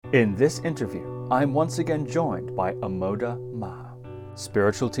In this interview, I'm once again joined by Amoda Ma,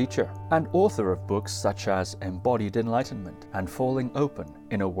 spiritual teacher and author of books such as Embodied Enlightenment and Falling Open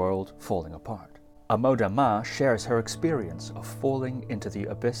in a World Falling Apart. Amoda Ma shares her experience of falling into the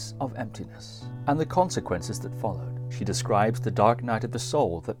abyss of emptiness and the consequences that followed. She describes the dark night of the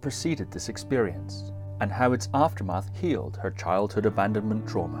soul that preceded this experience and how its aftermath healed her childhood abandonment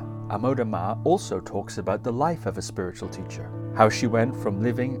trauma. Amoda Ma also talks about the life of a spiritual teacher, how she went from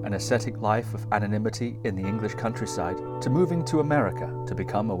living an ascetic life of anonymity in the English countryside to moving to America to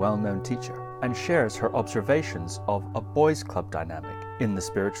become a well-known teacher, and shares her observations of a boys' club dynamic in the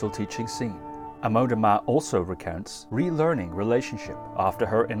spiritual teaching scene. Amoda Ma also recounts relearning relationship after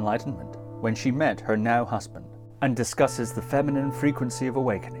her enlightenment when she met her now husband, and discusses the feminine frequency of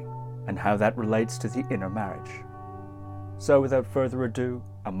awakening and how that relates to the inner marriage. So without further ado,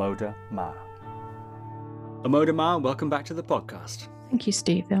 Amoda Ma. Amoda Ma, welcome back to the podcast. Thank you,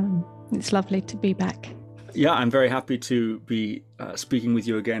 Steve. It's lovely to be back. Yeah, I'm very happy to be speaking with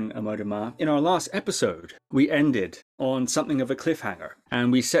you again, Amoda Ma. In our last episode, we ended on something of a cliffhanger,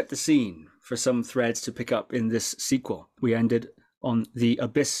 and we set the scene for some threads to pick up in this sequel. We ended on the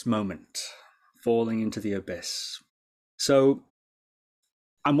abyss moment, falling into the abyss. So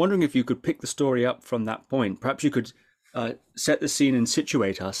I'm wondering if you could pick the story up from that point. Perhaps you could set the scene and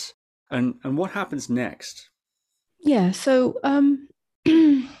situate us, and what happens next? Yeah, so I'm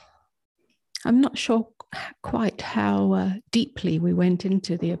not sure quite how deeply we went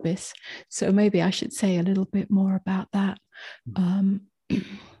into the abyss, so maybe I should say a little bit more about that.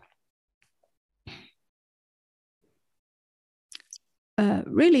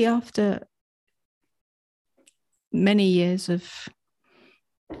 Really, after many years of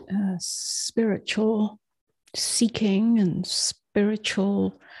spiritual seeking and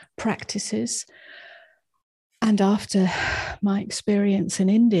spiritual practices, and after my experience in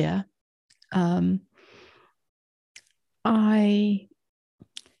India, I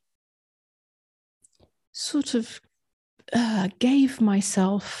sort of gave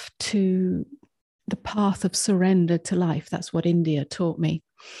myself to the path of surrender to life. That's what India taught me.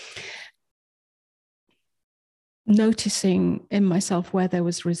 Noticing in myself where there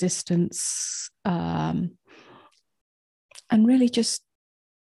was resistance, and really just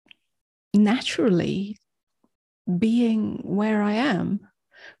naturally being where I am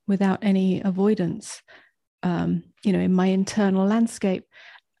without any avoidance, in my internal landscape.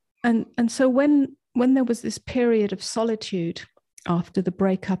 And so when there was this period of solitude after the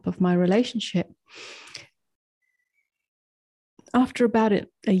breakup of my relationship, after about a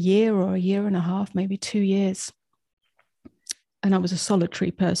year or a year and a half, maybe 2 years, and I was a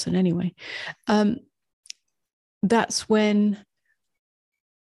solitary person anyway, that's when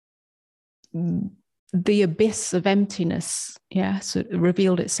the abyss of emptiness, sort of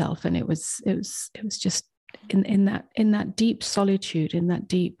revealed itself, and it was just in that deep solitude, in that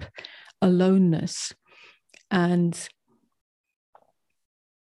deep aloneness, and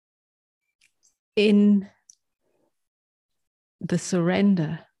in the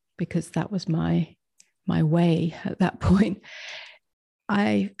surrender, because that was my way at that point.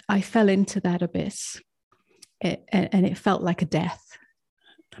 I fell into that abyss, and it felt like a death.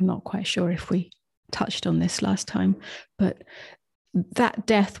 I'm not quite sure if we touched on this last time, but that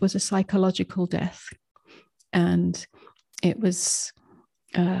death was a psychological death, and it was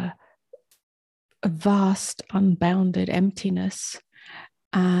a vast, unbounded emptiness,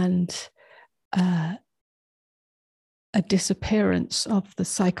 and a disappearance of the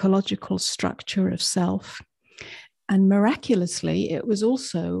psychological structure of self. And miraculously, it was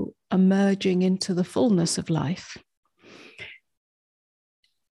also emerging into the fullness of life.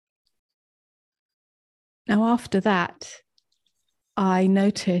 Now, after that, I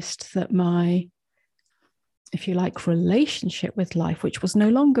noticed that my, if you like, relationship with life, which was no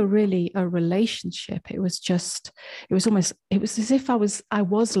longer really a relationship, it was as if I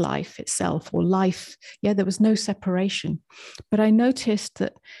was life itself, or life. Yeah, there was no separation. But I noticed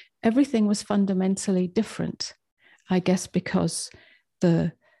that everything was fundamentally different, I guess because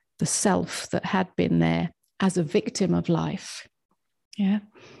the self that had been there as a victim of life,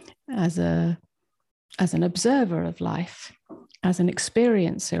 as an observer of life, as an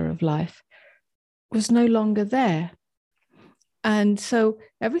experiencer of life, was no longer there. And so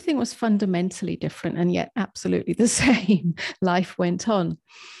everything was fundamentally different, and yet absolutely the same. Life went on.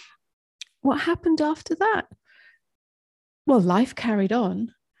 What happened after that? Well, life carried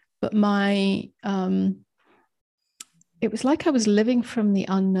on, but it was like I was living from the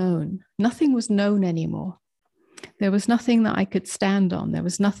unknown. Nothing was known anymore. There was nothing that I could stand on. There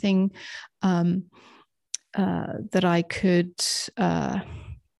was nothing that I could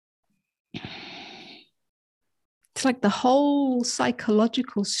it's like the whole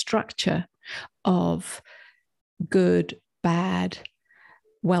psychological structure of good, bad,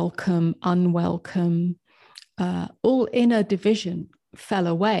 welcome, unwelcome, all inner division fell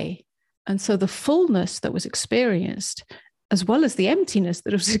away. And so the fullness that was experienced, as well as the emptiness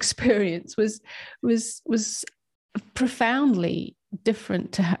that was experienced, was profoundly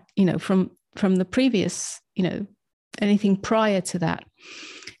different to, from the previous, anything prior to that.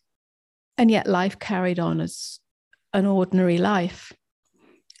 And yet life carried on as an ordinary life.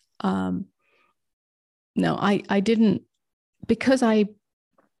 No, I didn't, because I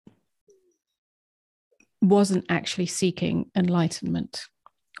wasn't actually seeking enlightenment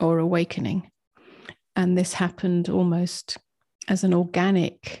or awakening. And this happened almost as an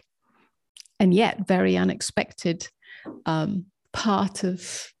organic and yet very unexpected part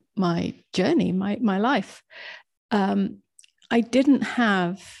of my journey, my life. I didn't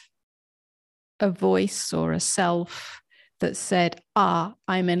have a voice or a self that said,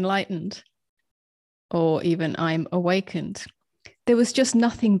 I'm enlightened, or even I'm awakened. There was just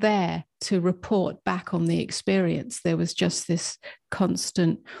nothing there to report back on the experience. There was just this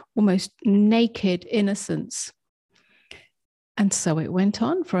constant, almost naked innocence. And so it went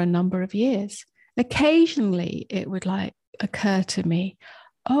on for a number of years. Occasionally it would occur to me,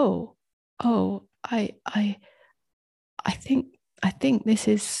 I think this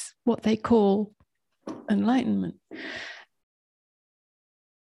is what they call enlightenment.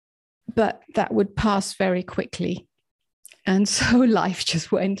 But that would pass very quickly. And so life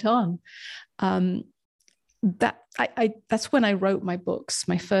just went on. That's when I wrote my books,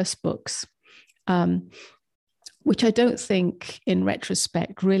 my first books, which I don't think in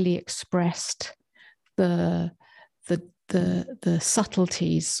retrospect really expressed the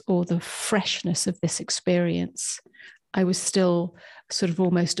subtleties or the freshness of this experience. I was still sort of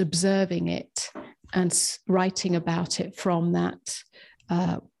almost observing it and writing about it from that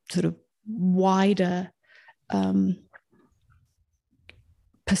sort of wider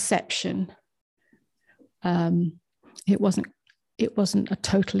perception. It wasn't a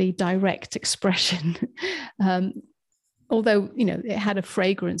totally direct expression, although it had a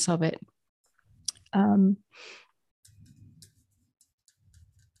fragrance of it.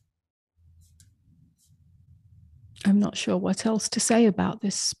 I'm not sure what else to say about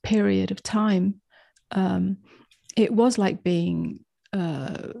this period of time. It was like being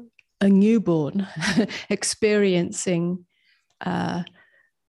a newborn experiencing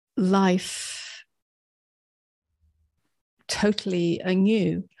life totally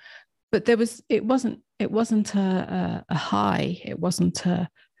anew. But it wasn't a high, it wasn't a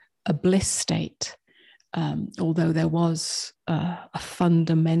bliss state, although there was a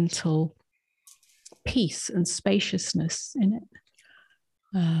fundamental peace and spaciousness in it.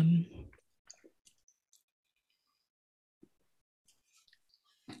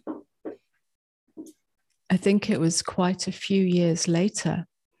 I think it was quite a few years later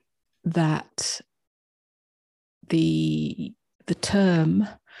that the term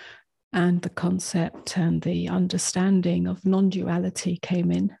and the concept and the understanding of non-duality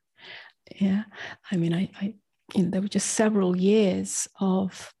came in. Yeah, I mean, there were just several years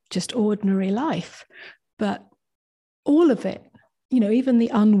of just ordinary life, but all of it, even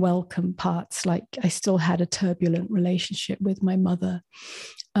the unwelcome parts, like I still had a turbulent relationship with my mother.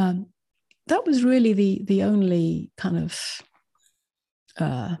 That was really the only kind of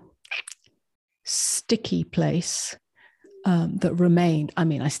sticky place that remained. I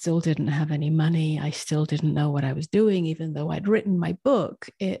mean, I still didn't have any money. I still didn't know what I was doing, even though I'd written my book.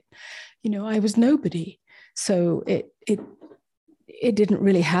 I was nobody. So it didn't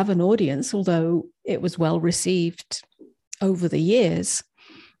really have an audience, although it was well received over the years.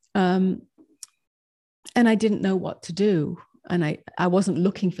 And I didn't know what to do. And I wasn't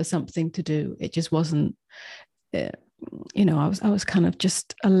looking for something to do. It just wasn't, I was kind of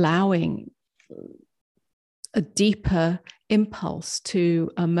just allowing a deeper impulse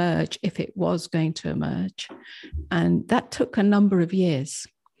to emerge if it was going to emerge. And that took a number of years.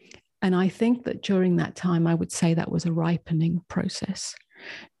 And I think that during that time, I would say that was a ripening process.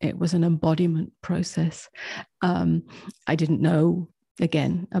 It was an embodiment process. I didn't know,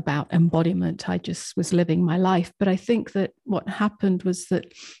 again, about embodiment. I just was living my life. But I think that what happened was that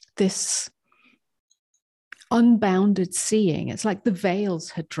this unbounded seeing, it's like the veils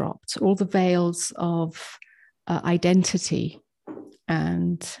had dropped, all the veils of identity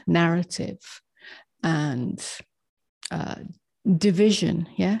and narrative and division,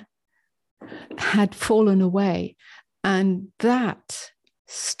 had fallen away. And that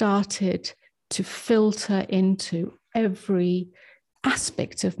started to filter into every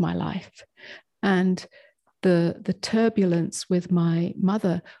aspect of my life. And the turbulence with my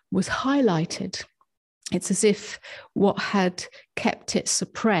mother was highlighted. It's as if what had kept it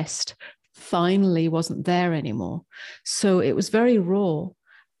suppressed finally wasn't there anymore. So it was very raw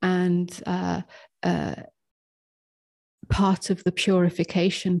and part of the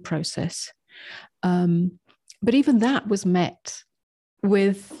purification process. But even that was met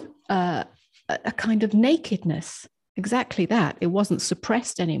with a kind of nakedness. Exactly that. It wasn't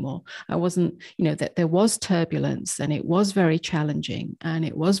suppressed anymore. I wasn't, that there was turbulence, and it was very challenging, and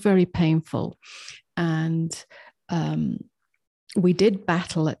it was very painful. And we did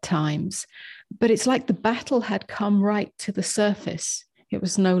battle at times, but it's like the battle had come right to the surface. It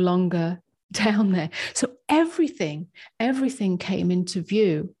was no longer down there. So everything came into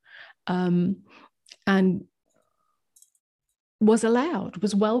view, and was allowed,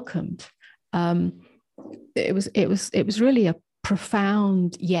 was welcomed. It was really a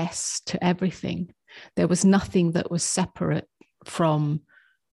profound yes to everything. There was nothing that was separate from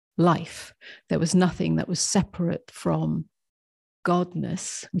life. There was nothing that was separate from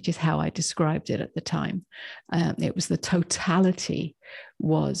Godness, which is how I described it at the time. It was the totality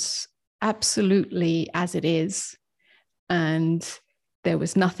was absolutely as it is, and there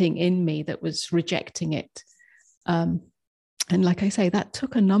was nothing in me that was rejecting it. And like I say, that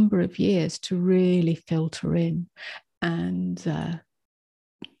took a number of years to really filter in. And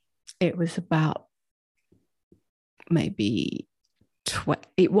it was about maybe,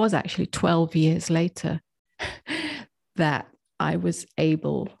 it was actually 12 years later that I was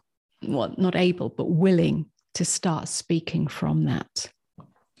able, well, not able, but willing to start speaking from that.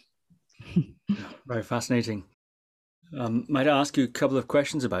 Very fascinating. Might I ask you a couple of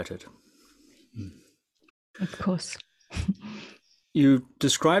questions about it? Of course. You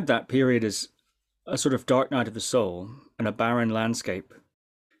described that period as a sort of dark night of the soul and a barren landscape.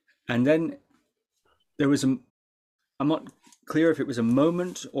 And then there was I'm not clear if it was a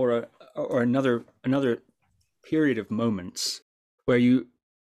moment or another period of moments where you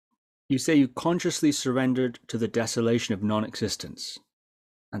say you consciously surrendered to the desolation of non-existence.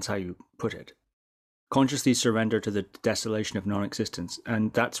 That's how you put it. Consciously surrender to the desolation of non-existence.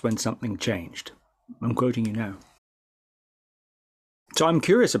 And that's when something changed. I'm quoting you now. So I'm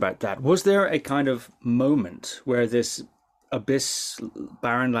curious about that. Was there a kind of moment where this abyss,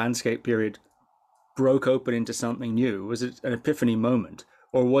 barren landscape period broke open into something new? Was it an epiphany moment?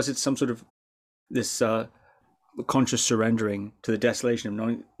 Or was it some sort of this conscious surrendering to the desolation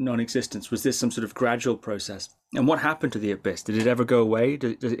of non-existence? Was this some sort of gradual process? And what happened to the abyss? Did it ever go away?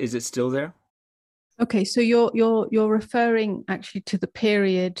 Is it still there? Okay, so you're referring actually to the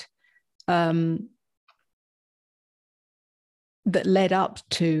period that led up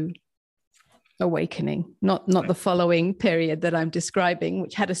to awakening, not the following period that I'm describing,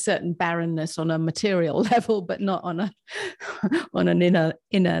 which had a certain barrenness on a material level, but not on an inner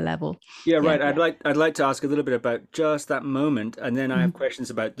level. Yeah, right. Yeah. I'd like to ask a little bit about just that moment, and then I have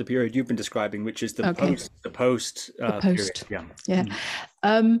questions about the period you've been describing, which is the post period. Yeah.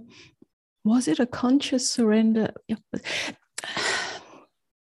 Was it a conscious surrender?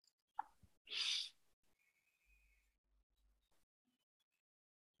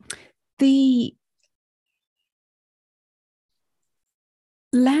 The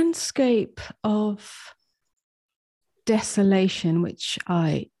landscape of desolation, which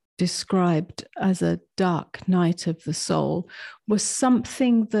I described as a dark night of the soul, was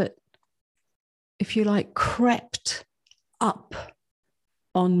something that, if you like, crept up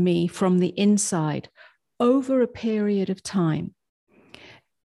on me from the inside over a period of time.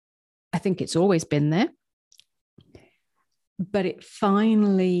 I think it's always been there, but it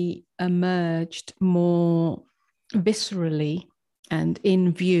finally emerged more viscerally and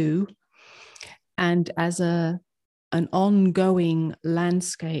in view, and as an ongoing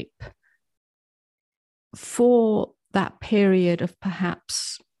landscape for that period of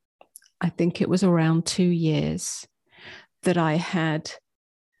perhaps, I think it was around 2 years, that I had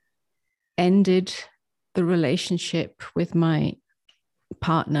ended the relationship with my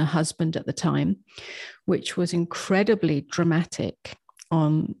partner, husband at the time, which was incredibly dramatic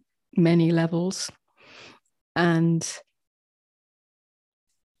on many levels and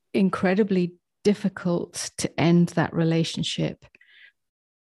incredibly difficult to end that relationship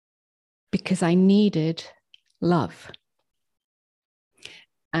because I needed love.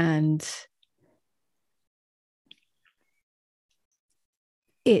 And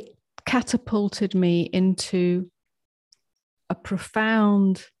it catapulted me into a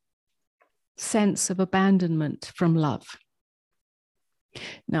profound sense of abandonment from love.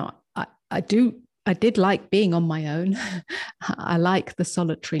 Now, I do I did like being on my own. I like the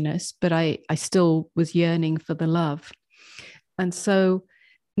solitariness, but I still was yearning for the love. And so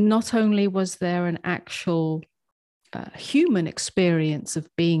not only was there an actual human experience of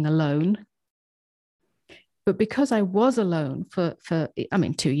being alone, but because I was alone for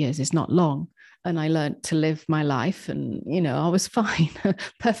 2 years is not long, and I learned to live my life, and I was fine,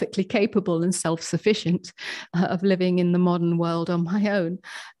 perfectly capable and self-sufficient of living in the modern world on my own.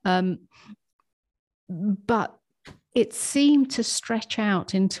 But it seemed to stretch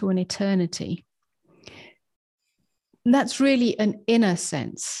out into an eternity. That's really an inner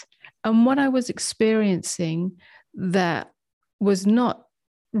sense. And what I was experiencing that was not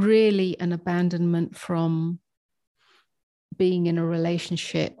really an abandonment from being in a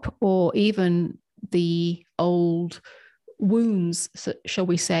relationship, or even the old wounds, shall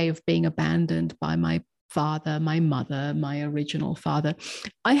we say, of being abandoned by my father, my mother, my original father.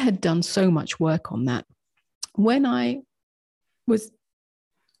 I had done so much work on that. When I was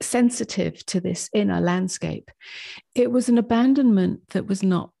sensitive to this inner landscape, it was an abandonment that was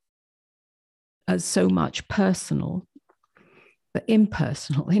not as so much personal, but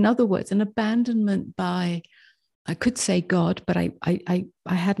impersonal. In other words, an abandonment by, I could say God, but I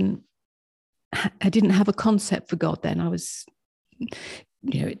didn't have a concept for God then. I was,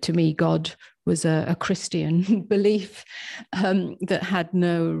 to me, God was a Christian belief that had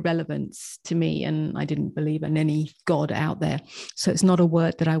no relevance to me, and I didn't believe in any God out there. So it's not a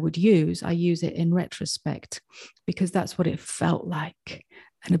word that I would use. I use it in retrospect because that's what it felt like,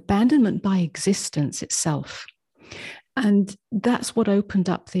 an abandonment by existence itself. And that's what opened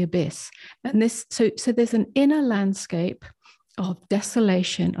up the abyss. And so there's an inner landscape of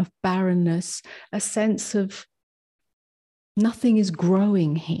desolation, of barrenness, a sense of nothing is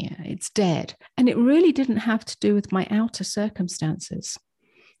growing here. It's dead. And it really didn't have to do with my outer circumstances.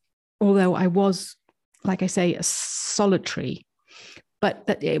 Although I was, like I say, a solitary, but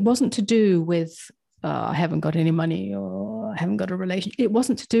that it wasn't to do with I haven't got any money, or I haven't got a relationship. It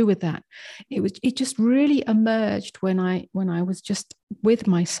wasn't to do with that. It just really emerged when I was just with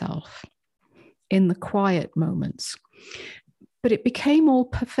myself in the quiet moments. But it became all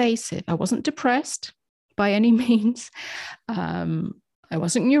pervasive. I wasn't depressed by any means. I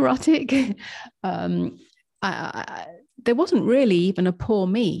wasn't neurotic. There wasn't really even a poor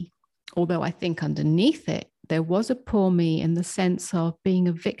me, although I think underneath it, there was a poor me in the sense of being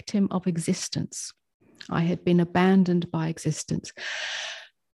a victim of existence. I had been abandoned by existence.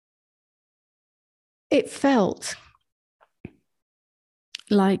 It felt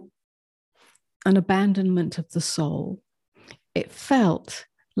like an abandonment of the soul. It felt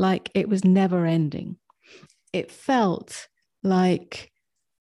like it was never ending. It felt like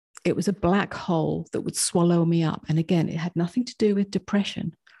it was a black hole that would swallow me up. And again, it had nothing to do with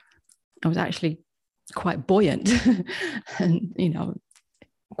depression. I was actually quite buoyant and,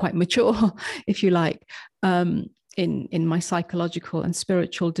 quite mature, if you like, in my psychological and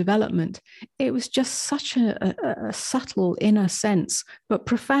spiritual development. It was just such a subtle inner sense, but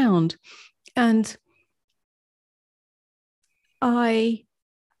profound. And I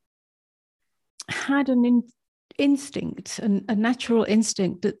had an instinct, a natural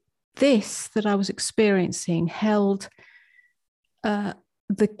instinct, that I was experiencing held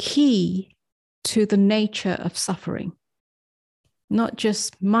the key to the nature of suffering. Not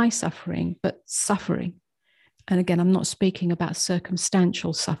just my suffering, but suffering. And again, I'm not speaking about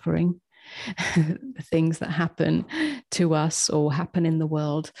circumstantial suffering, the things that happen to us or happen in the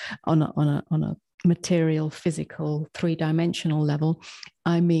world on a material, physical, three-dimensional level.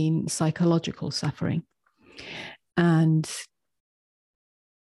 I mean psychological suffering. And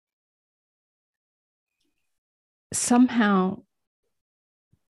somehow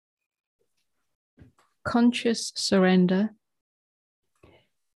conscious surrender,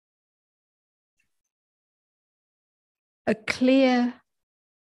 a clear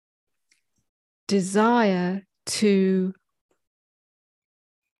desire to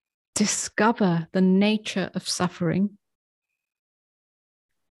discover the nature of suffering,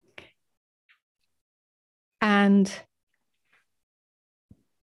 and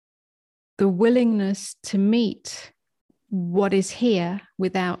the willingness to meet what is here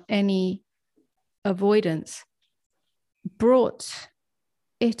without any avoidance, brought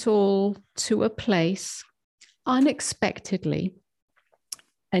it all to a place unexpectedly.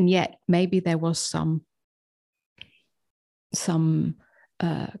 And yet maybe there was some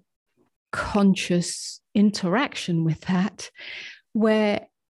conscious interaction with that, where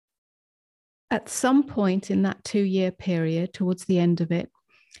at some point in that 2-year period, towards the end of it,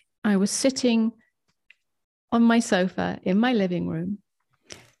 I was sitting on my sofa in my living room,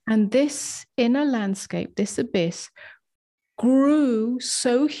 And this inner landscape, this abyss, grew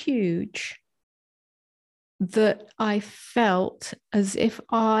so huge that I felt as if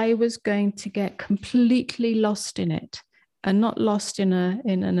I was going to get completely lost in it. And not lost in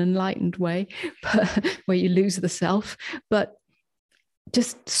an enlightened way, but where you lose the self, but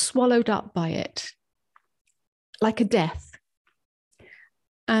just swallowed up by it, like a death.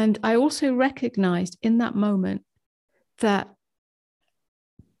 And I also recognized in that moment that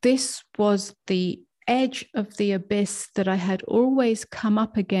this was the edge of the abyss that I had always come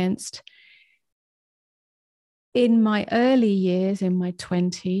up against in my early years, in my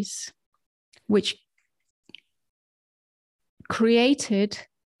 20s, which created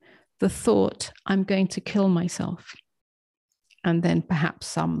the thought, I'm going to kill myself. And then perhaps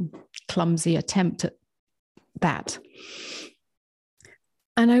some clumsy attempt at that.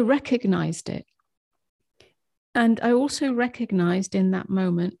 And I recognized it. And I also recognized in that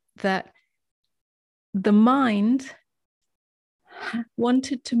moment that the mind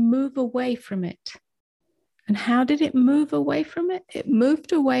wanted to move away from it. And how did it move away from it? It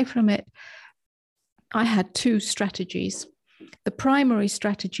moved away from it. I had two strategies. The primary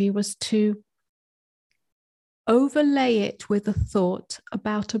strategy was to overlay it with a thought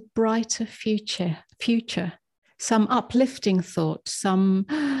about a brighter future, some uplifting thought, some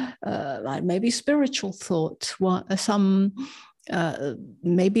maybe spiritual thought, some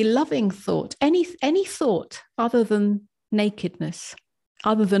maybe loving thought, any thought other than nakedness,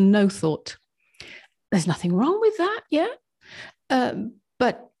 other than no thought. There's nothing wrong with that, yeah?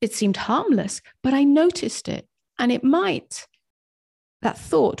 But it seemed harmless, but I noticed it. And that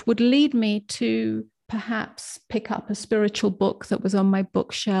thought would lead me to perhaps pick up a spiritual book that was on my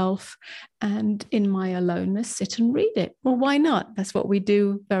bookshelf and in my aloneness sit and read it. Well, why not? That's what we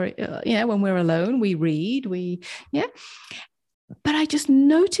do when we're alone, we read, But I just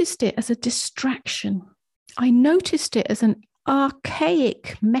noticed it as a distraction. I noticed it as an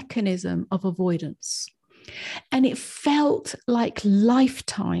archaic mechanism of avoidance. And it felt like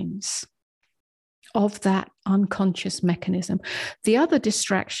lifetimes of that unconscious mechanism. The other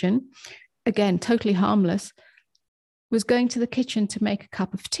distraction, again, totally harmless, was going to the kitchen to make a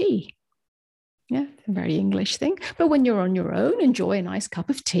cup of tea. Yeah, a very English thing. But when you're on your own, enjoy a nice cup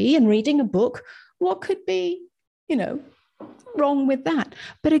of tea and reading a book. What could be, wrong with that?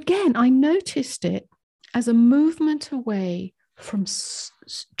 But again, I noticed it as a movement away from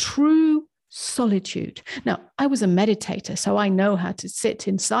true solitude. Now, I was a meditator, so I know how to sit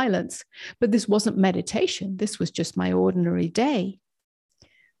in silence, but this wasn't meditation. This was just my ordinary day.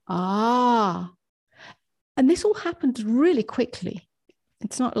 And this all happened really quickly.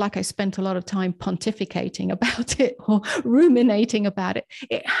 It's not like I spent a lot of time pontificating about it or ruminating about it.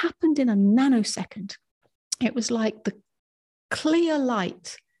 It happened in a nanosecond. It was like the clear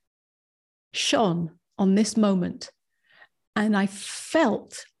light shone on this moment. And I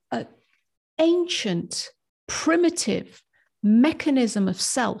felt an ancient, primitive mechanism of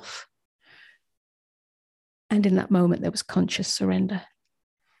self. And in that moment, there was conscious surrender.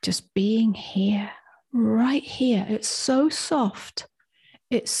 Just being here, right here. It's so soft.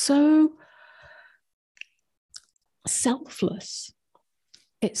 It's so selfless.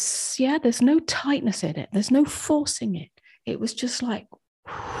 There's no tightness in it. There's no forcing it. It was just like,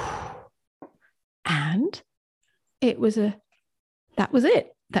 and that was it.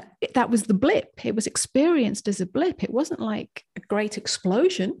 That was the blip. It was experienced as a blip. It wasn't like a great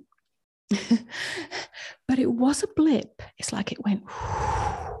explosion, but it was a blip. It's like it went,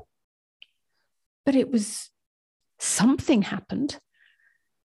 but it was, something happened.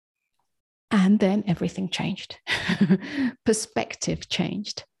 And then everything changed. Perspective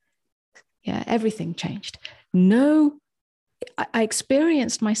changed. Yeah, everything changed. I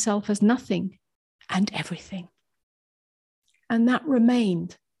experienced myself as nothing and everything. And that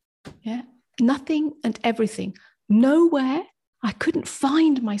remained. Yeah, nothing and everything. Nowhere. I couldn't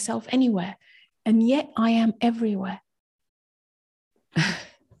find myself anywhere. And yet I am everywhere.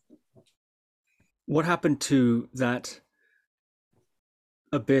 What happened to that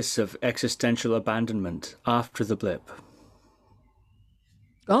abyss of existential abandonment after the blip?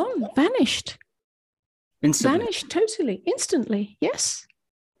 Gone, vanished. Instantly. Vanished totally, instantly. Yes.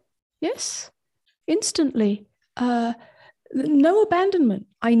 Instantly. No abandonment.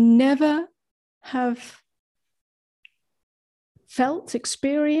 I never have felt,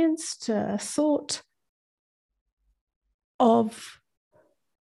 experienced, thought of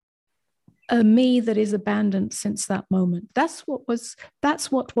a me that is abandoned since that moment. That's what was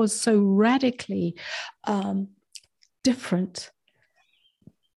so radically different.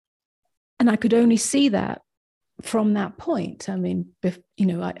 And I could only see that from that point, I mean,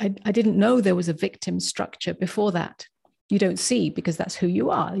 I didn't know there was a victim structure before that. You don't see, because that's who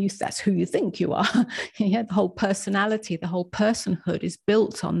you are. That's who you think you are. Yeah, the whole personality, the whole personhood is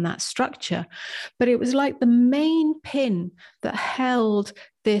built on that structure. But it was like the main pin that held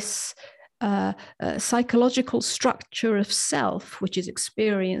this psychological structure of self, which is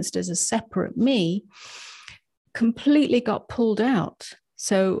experienced as a separate me, completely got pulled out.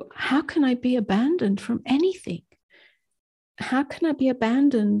 So how can I be abandoned from anything? How can I be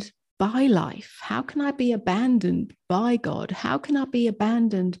abandoned by life? How can I be abandoned by God? How can I be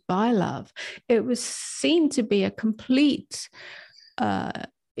abandoned by love? It was seen to be a complete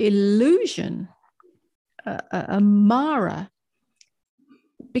illusion, a Mara,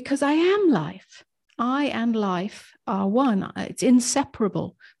 because I am life. I and life are one. It's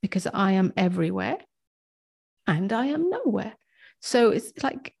inseparable, because I am everywhere and I am nowhere. So it's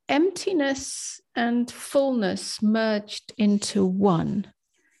like emptiness and fullness merged into one.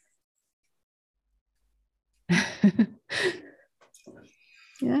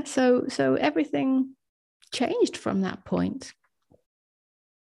 Yeah, so everything changed from that point.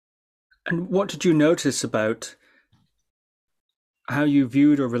 And what did you notice about how you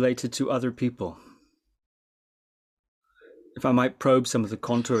viewed or related to other people? If I might probe some of the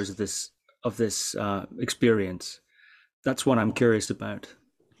contours of this experience, that's what I'm curious about.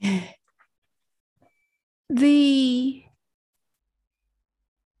 The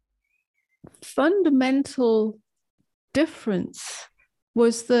fundamental difference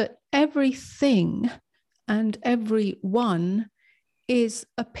was that everything and everyone is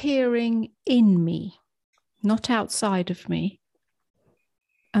appearing in me, not outside of me.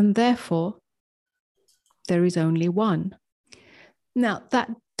 And therefore, there is only one. Now, that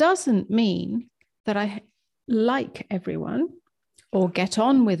doesn't mean that I like everyone or get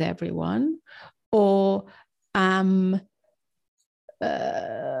on with everyone or am,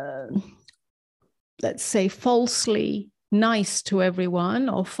 let's say, falsely nice to everyone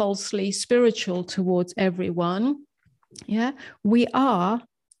or falsely spiritual towards everyone. Yeah, we are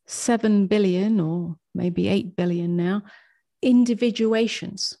 7 billion or maybe 8 billion now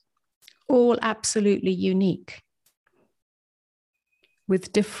individuations, all absolutely unique,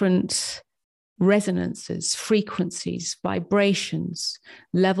 with different resonances, frequencies, vibrations,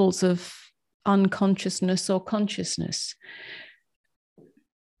 levels of unconsciousness or consciousness.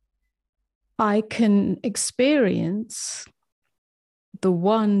 I can experience the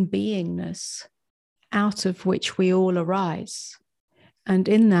one beingness out of which we all arise. And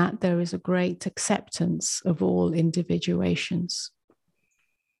in that, there is a great acceptance of all individuations.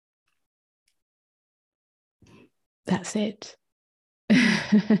 That's it.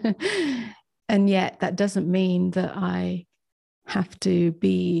 And yet that doesn't mean that I have to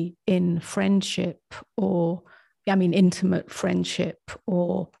be in friendship or, intimate friendship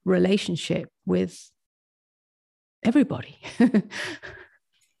or relationship with everybody.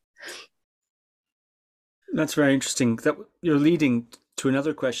 That's very interesting. That you're leading to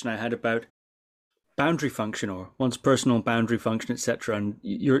another question I had about boundary function, or one's personal boundary function, etc. And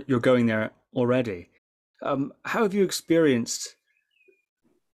you're going there already. How have you experienced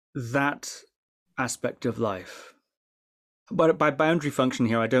that aspect of life? But by boundary function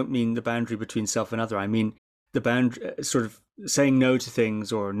here, I don't mean the boundary between self and other. I mean the boundary, sort of saying no to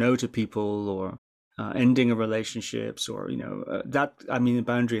things or no to people or ending of relationships, or that. I mean the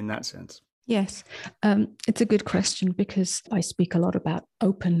boundary in that sense. Yes, it's a good question, because I speak a lot about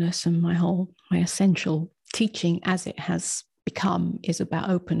openness, and my essential teaching as it has become is about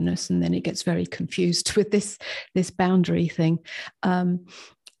openness, and then it gets very confused with this boundary thing.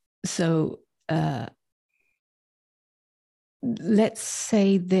 So let's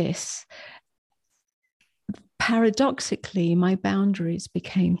say this. Paradoxically, my boundaries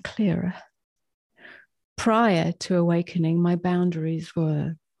became clearer. Prior to awakening, my boundaries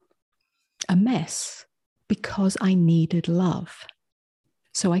were a mess because I needed love.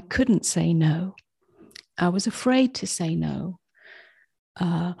 So I couldn't say no. I was afraid to say no.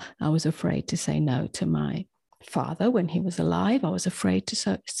 I was afraid to say no to my father when he was alive. I was afraid to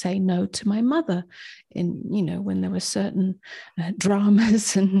say no to my mother when there were certain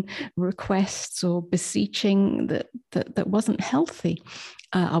dramas and requests or beseeching that wasn't healthy.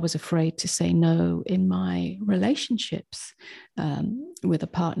 I was afraid to say no in my relationships with a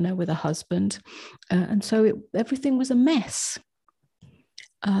partner, with a husband. And so everything was a mess.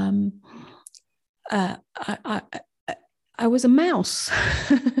 I was a mouse,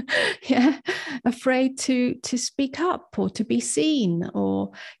 yeah, afraid to speak up or to be seen,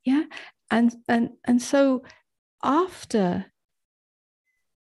 or yeah, and so after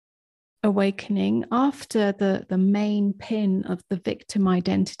awakening, after the main pin of the victim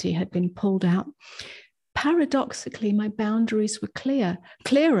identity had been pulled out, paradoxically, my boundaries were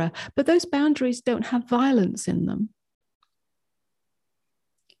clearer, but those boundaries don't have violence in them.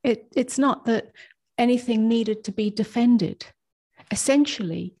 It's not that anything needed to be defended.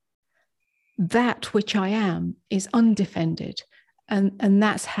 Essentially, that which I am is undefended. And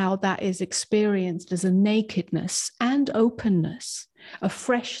that's how that is experienced, as a nakedness and openness, a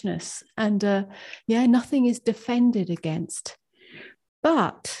freshness, and nothing is defended against.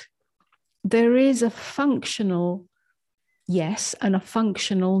 But there is a functional yes and a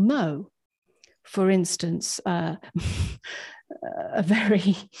functional no. For instance, a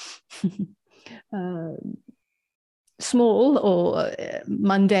very small or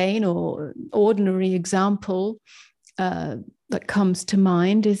mundane or ordinary example that comes to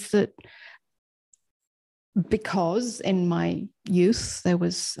mind is that because in my youth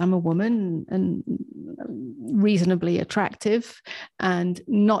I'm a woman and reasonably attractive, and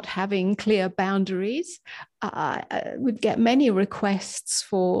not having clear boundaries, I would get many requests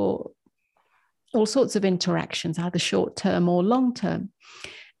for all sorts of interactions, either short term or long term.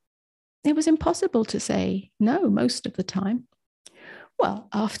 It was impossible to say no most of the time. Well,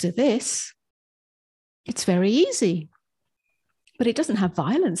 after this, it's very easy, but it doesn't have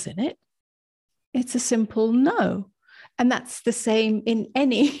violence in it. It's a simple no. And that's the same in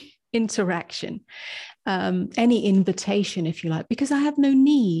any interaction, any invitation, if you like, because I have no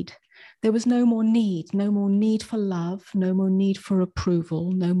need. There was no more need for love, no more need for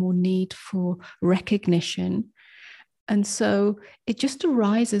approval, no more need for recognition. And so it just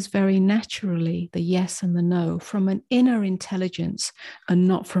arises very naturally, the yes and the no, from an inner intelligence and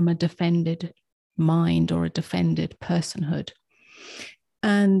not from a defended mind or a defended personhood.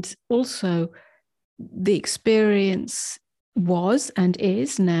 And also, the experience was and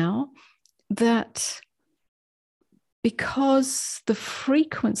is now that because the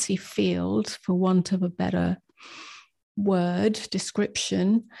frequency field, for want of a better word,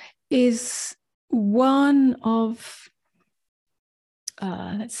 description, is one of,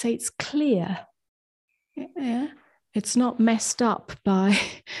 let's say it's clear. Yeah. It's not messed up by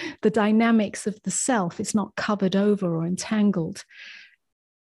the dynamics of the self. It's not covered over or entangled.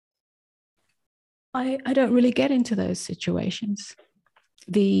 I don't really get into those situations.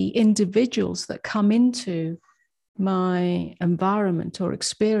 The individuals that come into my environment or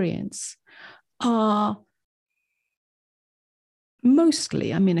experience are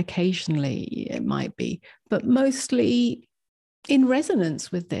mostly, I mean, occasionally it might be, but mostly in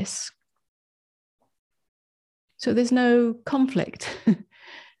resonance with this. So there's no conflict.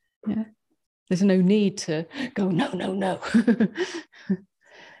 Yeah. There's no need to go, no, no, no.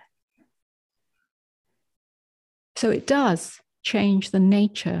 So it does change the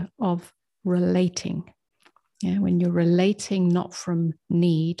nature of relating. Yeah, when you're relating not from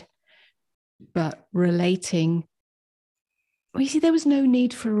need, but relating. Well, you see, there was no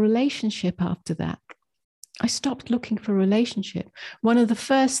need for a relationship after that. I stopped looking for a relationship. One of the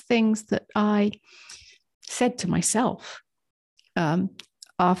first things that I said to myself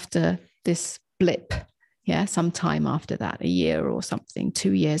after this blip, sometime after that, a year or something,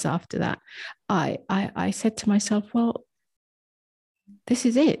 2 years after that, I said to myself, well, this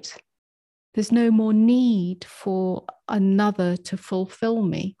is it. There's no more need for another to fulfill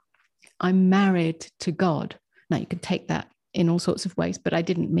me. I'm married to God. Now, you can take that in all sorts of ways, but I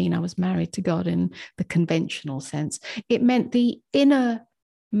didn't mean I was married to God in the conventional sense. It meant the inner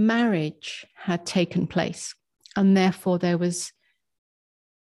marriage had taken place, and therefore there was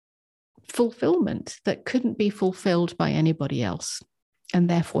fulfillment that couldn't be fulfilled by anybody else, and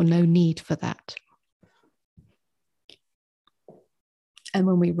therefore no need for that. And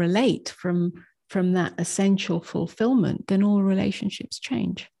when we relate from that essential fulfillment, then all relationships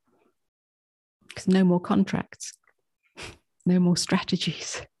change. Because no more contracts, no more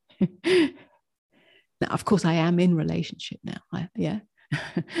strategies. Now, of course, I am in relationship now.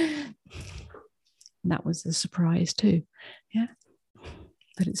 That was a surprise too. Yeah.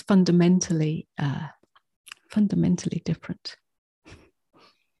 But it's fundamentally different.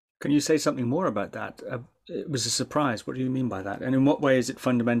 Can you say something more about that? It was a surprise. What do you mean by that? And in what way is it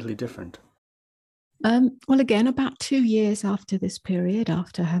fundamentally different? Well, again, about 2 years after this period,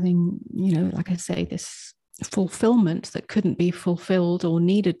 after having, like I say, this fulfillment that couldn't be fulfilled or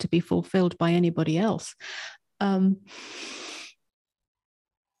needed to be fulfilled by anybody else.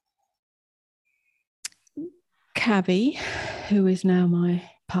 Kavi, who is now my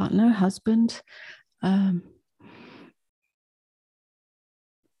partner, husband,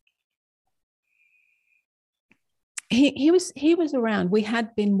 He was around. We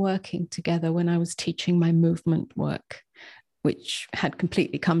had been working together when I was teaching my movement work, which had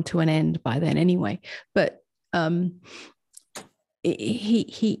completely come to an end by then anyway. But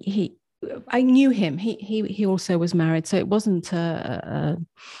he I knew him. He also was married, so it wasn't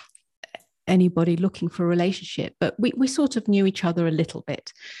anybody looking for a relationship, but we sort of knew each other a little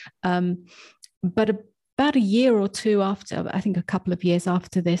bit. But about a year or two after, I think a couple of years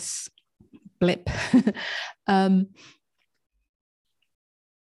after this blip,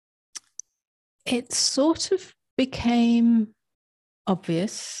 it sort of became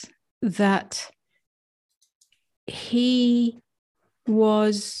obvious that he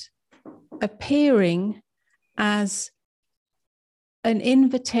was appearing as an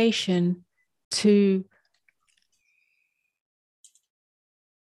invitation to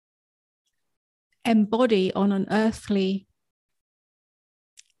embody on an earthly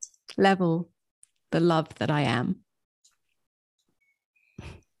level the love that I am,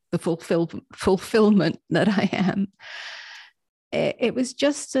 the fulfillment that I am. It was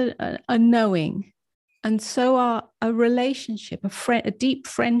just a knowing. And so a relationship, a deep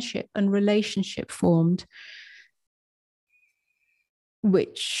friendship and relationship formed,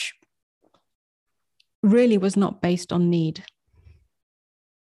 which really was not based on need.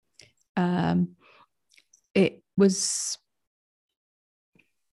 It was,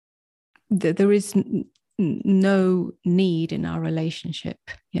 there is no need in our relationship.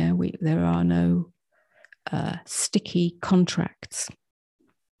 Yeah, there are no sticky contracts.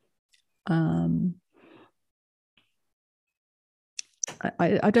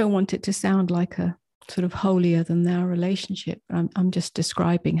 I don't want it to sound like a sort of holier than thou relationship. I'm just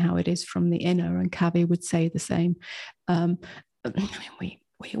describing how it is from the inner, and Kavi would say the same.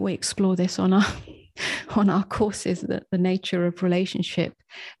 We explore this on our courses, the nature of relationship,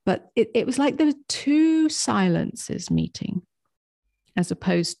 but it was like there were two silences meeting, as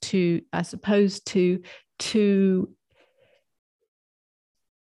opposed to two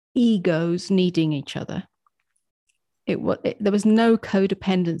egos needing each other. There was no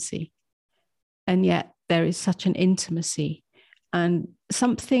codependency, and yet there is such an intimacy and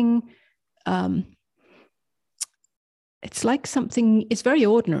something. It's like something. It's very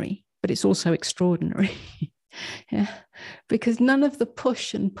ordinary, but it's also extraordinary. Yeah, because none of the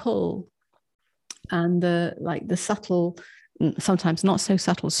push and pull and the subtle, sometimes not so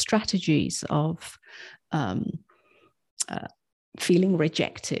subtle strategies of feeling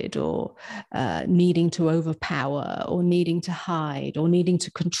rejected or needing to overpower or needing to hide or needing to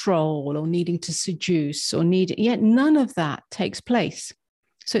control or needing to seduce or yet none of that takes place.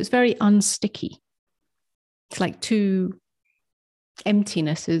 So it's very unsticky. It's like two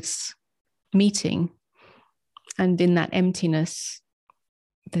emptinesses meeting, and in that emptiness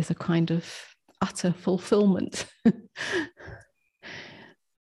there's a kind of utter fulfillment.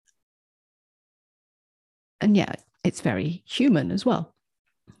 And yeah, it's very human as well.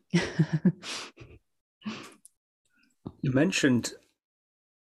 You mentioned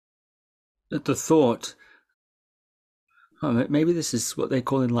that the thought, maybe this is what they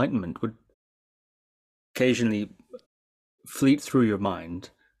call enlightenment, would occasionally fleet through your mind,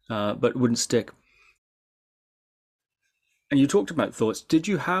 but wouldn't stick. And you talked about thoughts. Did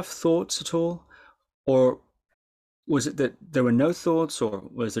you have thoughts at all? Or was it that there were no thoughts, or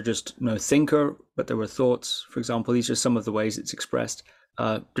was there just no thinker, but there were thoughts? For example, these are some of the ways it's expressed.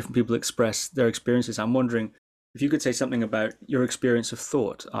 Different people express their experiences. I'm wondering if you could say something about your experience of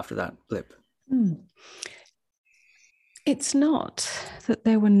thought after that blip. It's not that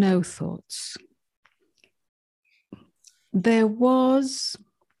there were no thoughts. There was,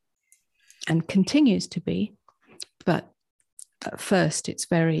 and continues to be, but at first it's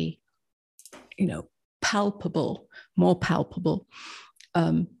very, palpable, more palpable,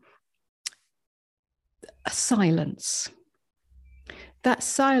 a silence. That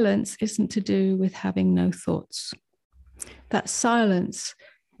silence isn't to do with having no thoughts. That silence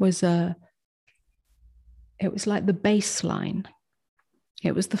was it was like the baseline.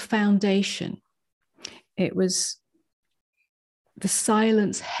 It was the foundation. It was, the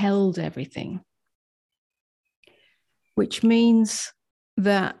silence held everything, which means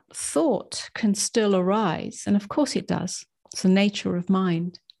that thought can still arise. And of course it does. It's the nature of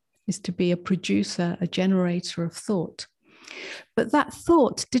mind, is to be a producer, a generator of thought. But that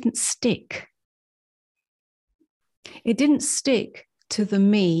thought didn't stick. It didn't stick to the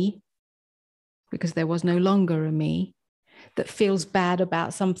me, because there was no longer a me that feels bad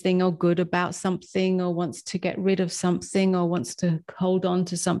about something or good about something or wants to get rid of something or wants to hold on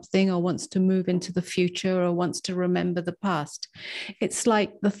to something or wants to move into the future or wants to remember the past. It's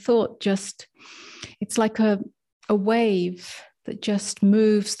like the thought it's like a a wave that just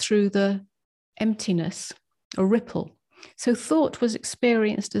moves through the emptiness, a ripple. So thought was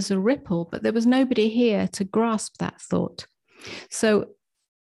experienced as a ripple, but there was nobody here to grasp that thought. So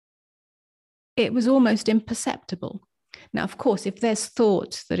it was almost imperceptible. Now, of course, if there's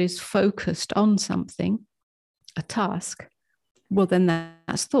thought that is focused on something, a task, well, then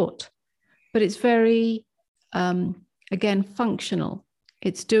that's thought. But it's very, again, functional.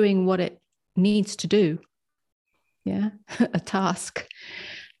 It's doing what it needs to do. Yeah, a task.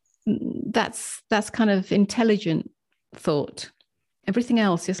 That's kind of intelligent thought. Everything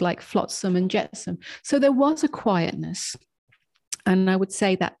else is like flotsam and jetsam. So there was a quietness. And I would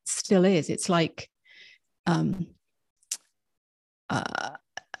say that still is. It's like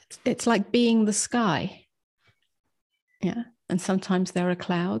being the sky. Yeah. And sometimes there are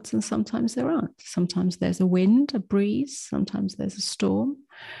clouds and sometimes there aren't. Sometimes there's a wind, a breeze. Sometimes there's a storm.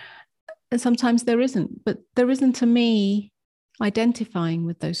 And sometimes there isn't. But there isn't to me identifying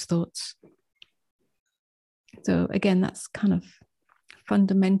with those thoughts. So again, that's kind of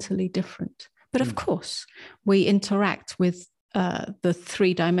fundamentally different. But of course, we interact with the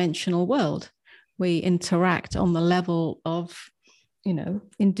three-dimensional world. We interact on the level of,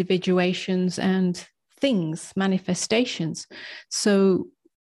 individuations and things, manifestations. So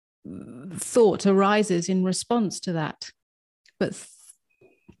thought arises in response to that. But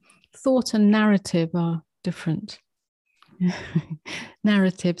thought and narrative are different.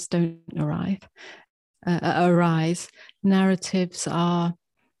 Narratives don't arise. Narratives are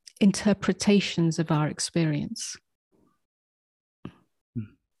interpretations of our experience.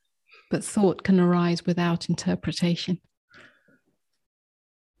 But thought can arise without interpretation.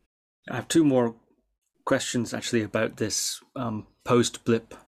 I have two more questions actually about this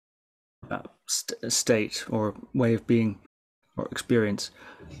post-blip state or way of being or experience.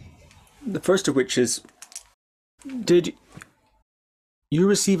 The first of which is, did you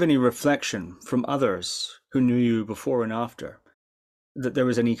receive any reflection from others who knew you before and after that there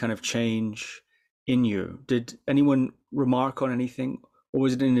was any kind of change in you? Did anyone remark on anything, or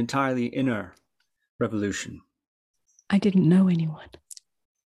was it an entirely inner revolution? I didn't know anyone.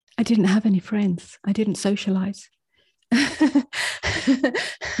 I didn't have any friends. I didn't socialize. I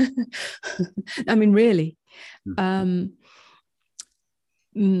mean, really. I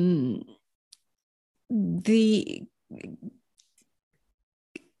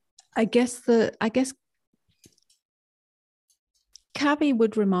guess Kavi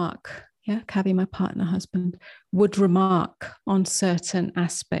would remark, Kavi, my partner husband, would remark on certain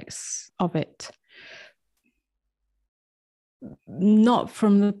aspects of it. Not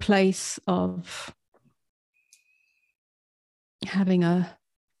from the place of having a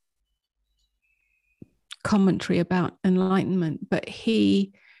commentary about enlightenment, but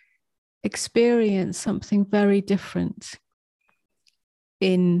he experienced something very different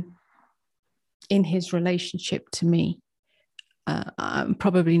in his relationship to me. I'm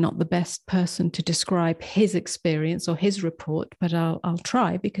probably not the best person to describe his experience or his report, but I'll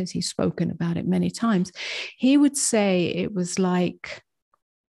try because he's spoken about it many times. He would say it was like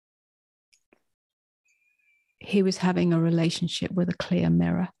he was having a relationship with a clear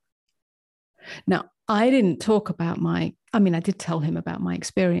mirror. Now, I didn't talk about I did tell him about my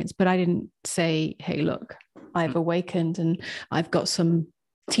experience, but I didn't say, hey, look, I've awakened and I've got some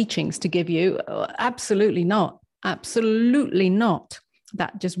teachings to give you. Absolutely not. Absolutely not.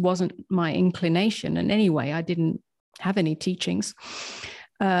 That just wasn't my inclination. And anyway, I didn't have any teachings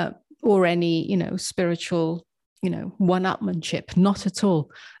or any, spiritual, one-upmanship, not at all.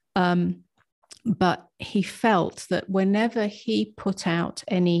 But he felt that whenever he put out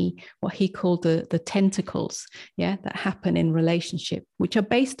any, what he called the tentacles, that happen in relationship, which are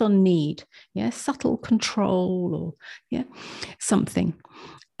based on need, subtle control or, something.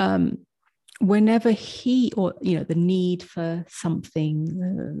 Whenever he, or, the need for something,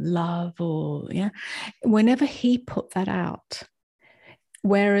 love or, whenever he put that out,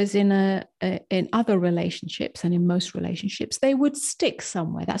 whereas in other relationships and in most relationships, they would stick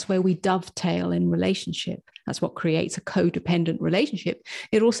somewhere. That's where we dovetail in relationship. That's what creates a codependent relationship.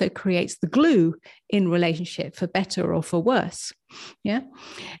 It also creates the glue in relationship, for better or for worse. Yeah.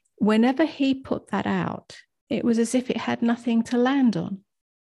 Whenever he put that out, it was as if it had nothing to land on.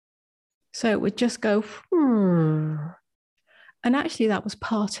 So it would just go, and actually that was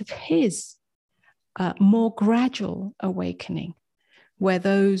part of his more gradual awakening, where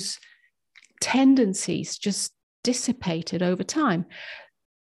those tendencies just dissipated over time.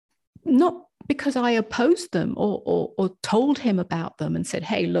 Not because I opposed them or told him about them and said,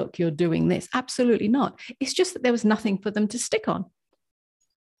 hey, look, you're doing this. Absolutely not. It's just that there was nothing for them to stick on.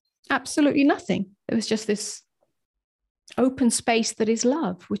 Absolutely nothing. It was just this open space that is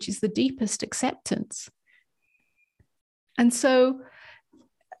love, which is the deepest acceptance. And so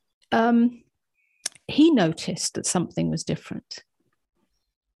he noticed that something was different,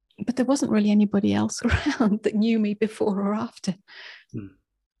 but there wasn't really anybody else around that knew me before or after.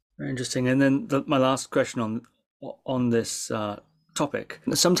 Very interesting. And then my last question on this topic.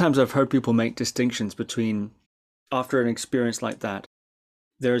 Sometimes I've heard people make distinctions between, after an experience like that,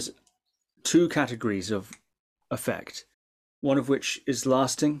 there's two categories of effect, one of which is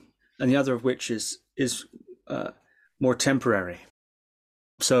lasting and the other of which is more temporary.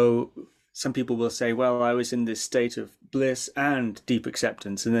 So some people will say, well, I was in this state of bliss and deep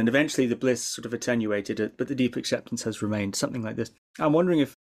acceptance, and then eventually the bliss sort of attenuated it, but the deep acceptance has remained, something like this. I'm wondering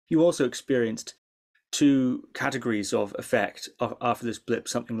if you also experienced two categories of effect after this blip,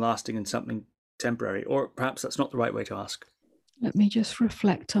 something lasting and something temporary, or perhaps that's not the right way to ask. Let me just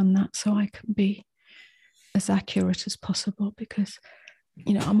reflect on that so I can be as accurate as possible, because,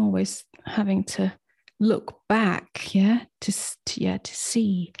 you know, I'm always having to look back,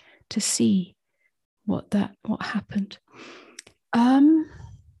 to see what happened.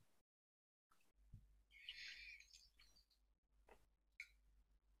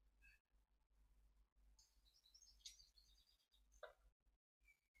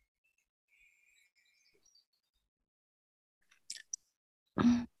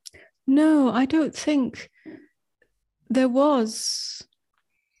 No, I don't think there was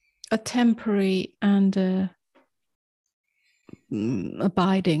a temporary and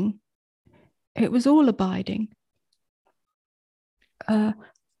abiding. It was all abiding.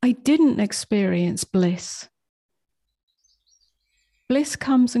 I didn't experience bliss. Bliss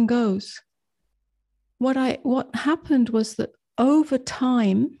comes and goes. What happened was that over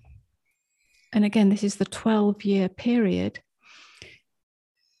time, and again, this is the 12-year period,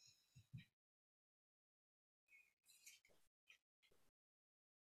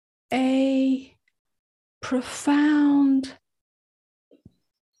 a profound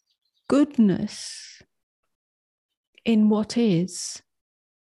goodness in what is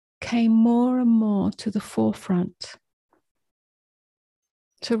came more and more to the forefront.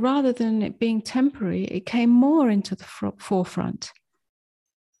 So rather than it being temporary, it came more into the forefront.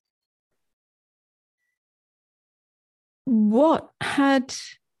 What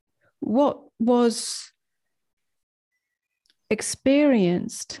was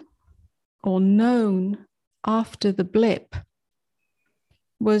experienced or known after the blip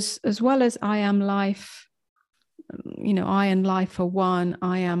was, as well as I am life, you know, I and life are one,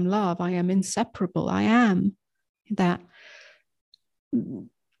 I am love, I am inseparable, I am that.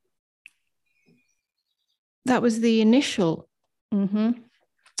 That was the initial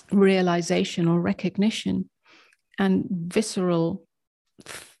realization or recognition and visceral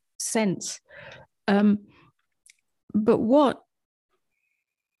sense. But what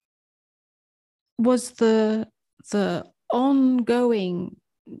was the ongoing,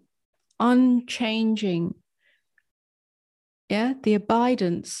 unchanging, the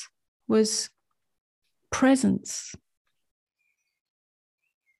abidance was presence.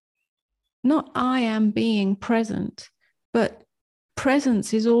 Not I am being present, but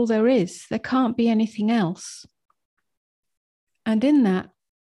presence is all there is. There can't be anything else. And in that,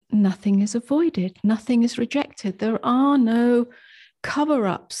 nothing is avoided, nothing is rejected. There are no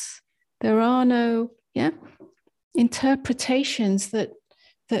cover-ups. There are no interpretations that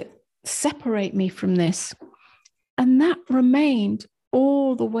separate me from this. And that remained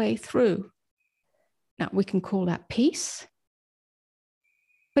all the way through. Now, we can call that peace,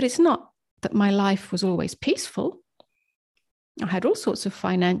 but it's not that my life was always peaceful. I had all sorts of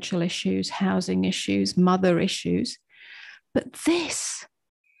financial issues, housing issues, mother issues. But this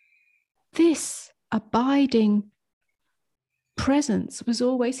abiding presence was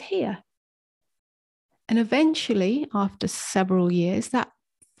always here. And eventually, after several years, that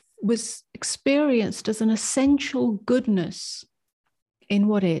was experienced as an essential goodness in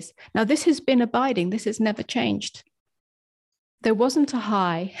what is. Now, this has been abiding. This has never changed. There wasn't a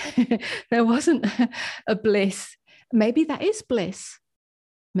high. There wasn't a bliss. Maybe that is bliss.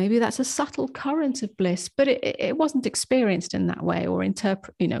 Maybe that's a subtle current of bliss, but it wasn't experienced in that way or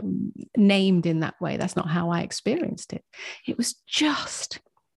named in that way. That's not how I experienced it. It was just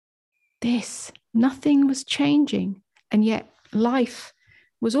this. Nothing was changing, and yet life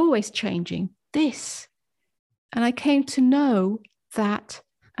was always changing. This. And I came to know that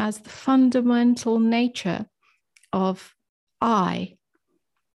as the fundamental nature of I.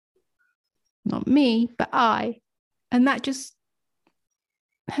 Not me, but I. And that just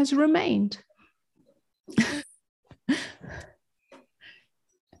has remained.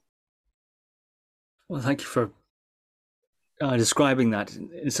 Well, thank you for describing that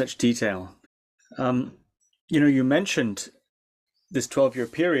in such detail. You mentioned this 12-year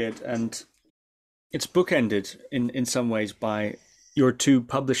period, and it's bookended in some ways by your two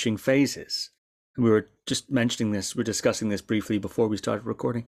publishing phases. We were just mentioning this, we're discussing this briefly before we started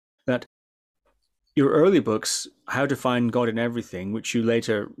recording, that your early books, How to Find God in Everything, which you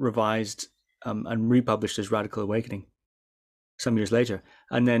later revised and republished as Radical Awakening some years later,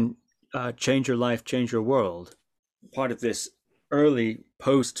 and then Change Your Life, Change Your World, part of this early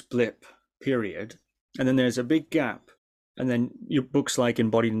post-blip period. And then there's a big gap. And then your books like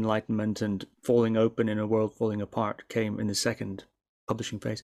Embodied Enlightenment and Falling Open in a World Falling Apart came in the second publishing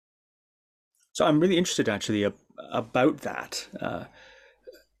phase. So I'm really interested actually about that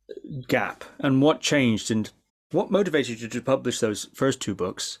gap and what changed and what motivated you to publish those first two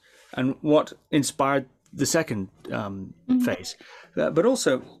books and what inspired the second phase. But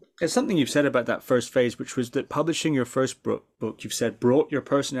also, there's something you've said about that first phase, which was that publishing your first book, you've said, brought your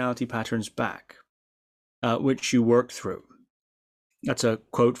personality patterns back, which you worked through. That's a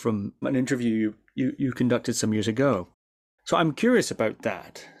quote from an interview you conducted some years ago. So I'm curious about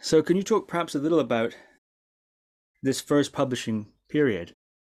that. So can you talk perhaps a little about this first publishing period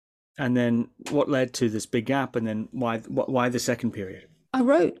and then what led to this big gap and then why the second period? I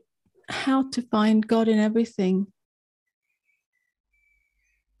wrote How to Find God in Everything.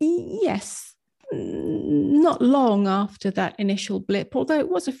 Yes, not long after that initial blip, although it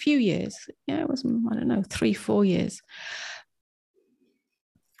was a few years. Yeah, it was, 3-4 years.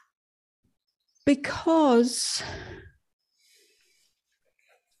 Because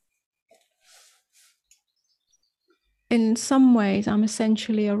in some ways, I'm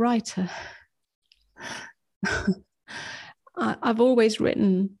essentially a writer. I've always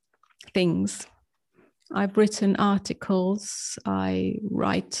written things. I've written articles. I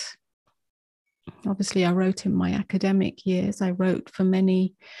write. Obviously, I wrote in my academic years. I wrote for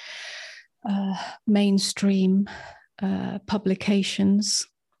many mainstream publications.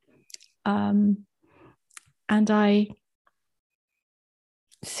 And I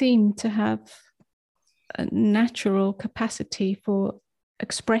seem to have a natural capacity for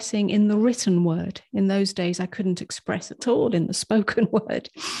expressing in the written word. In those days, I couldn't express at all in the spoken word.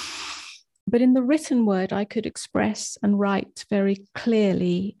 But in the written word, I could express and write very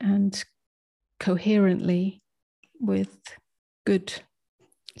clearly and coherently with good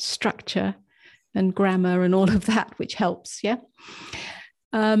structure and grammar and all of that, which helps, yeah?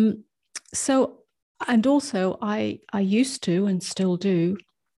 So, and also I used to and still do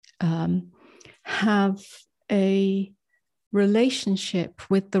have a relationship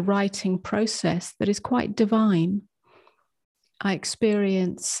with the writing process that is quite divine. I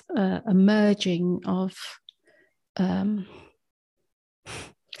experience a merging of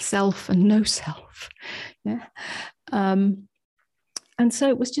self and no self. Yeah. And so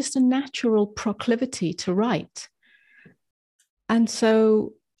it was just a natural proclivity to write. And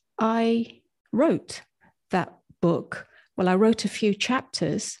so I wrote that book. Well, I wrote a few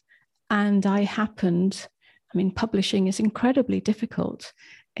chapters and publishing is incredibly difficult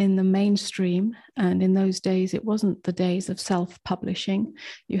in the mainstream. And in those days, it wasn't the days of self-publishing.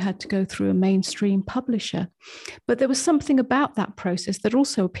 You had to go through a mainstream publisher. But there was something about that process that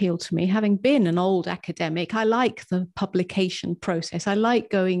also appealed to me. Having been an old academic, I like the publication process. I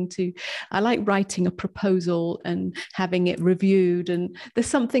like writing a proposal and having it reviewed. And there's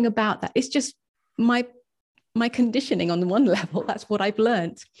something about that. It's just my conditioning on one level. That's what I've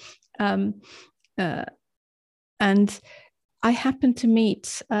learned. And I happened to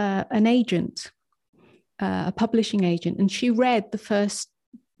meet an agent, a publishing agent, and she read the first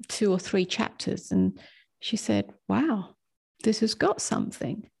 2 or 3 chapters and she said, wow, this has got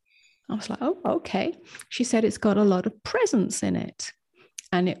something. I was like, oh, okay. She said it's got a lot of presence in it.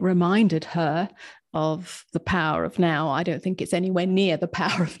 And it reminded her of the power of now. I don't think it's anywhere near the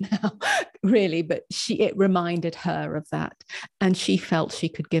power of now, really, but it reminded her of that. And she felt she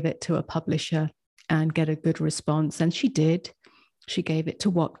could give it to a publisher and get a good response. And she did. She gave it to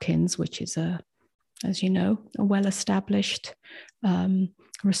Watkins, which is as you know, a well-established,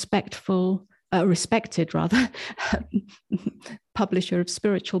 respected publisher of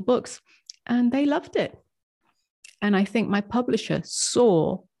spiritual books. And they loved it. And I think my publisher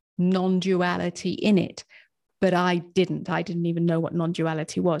saw non-duality in it, but I didn't even know what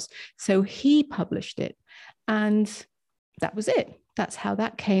non-duality was. So he published it. And that was it. That's how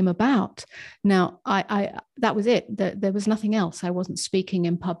that came about. Now, that was it. There was nothing else. I wasn't speaking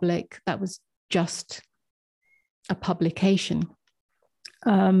in public. That was just a publication.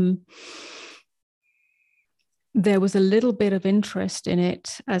 There was a little bit of interest in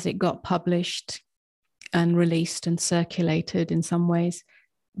it as it got published. and released and circulated in some ways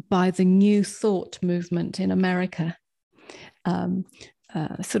by the New Thought movement in America,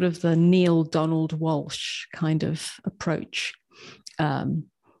 sort of the Neale Donald Walsch kind of approach.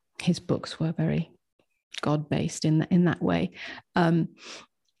 His books were very God-based in that way.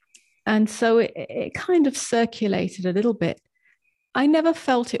 And so it kind of circulated a little bit. I never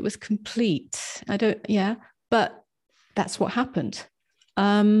felt it was complete. But that's what happened.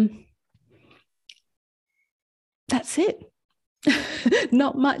 That's it.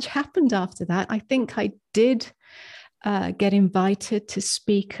 Not much happened after that. I think I did get invited to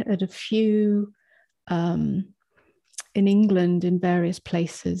speak at a few in England in various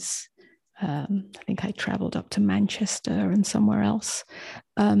places. I think I traveled up to Manchester and somewhere else.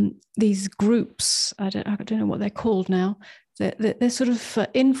 These groups, I don't know what they're called now. They're sort of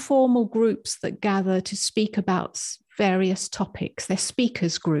informal groups that gather to speak about various topics. They're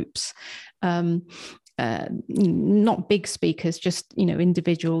speakers groups. Not big speakers, just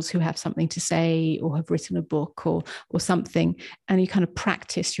individuals who have something to say or have written a book or something, and you kind of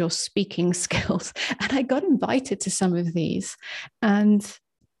practice your speaking skills. And I got invited to some of these and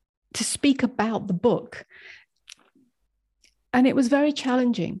to speak about the book, and it was very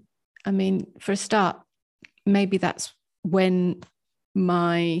challenging. I mean, for a start, maybe that's when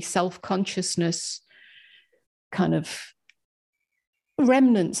my self-consciousness kind of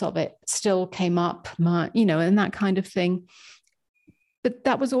remnants of it still came up, and that kind of thing. But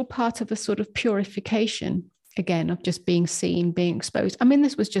that was all part of a sort of purification, again, of just being seen, being exposed. I mean,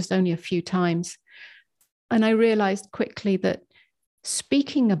 this was just only a few times. And I realized quickly that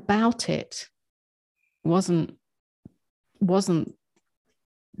speaking about it wasn't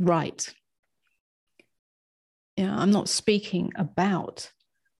right. I'm not speaking about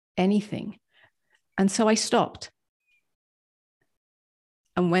anything. And so I stopped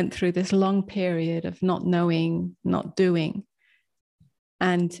and went through this long period of not knowing, not doing,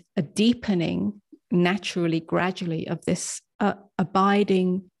 and a deepening naturally, gradually, of this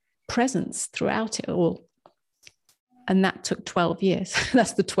abiding presence throughout it all. And that took 12 years.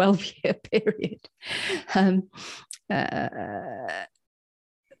 That's the 12-year period.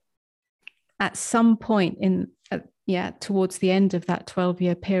 At some point towards the end of that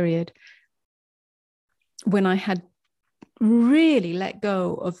 12-year period, when I had really let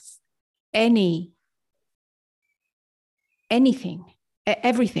go of everything,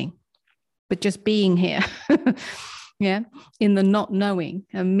 but just being here, in the not knowing,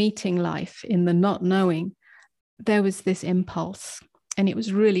 and meeting life in the not knowing, there was this impulse, and it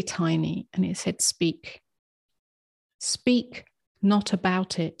was really tiny, and it said, speak not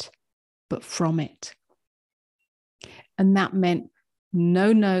about it, but from it. And that meant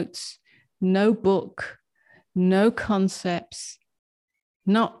no notes, no book, no concepts,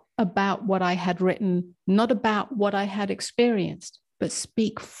 not about what I had written, not about what I had experienced, but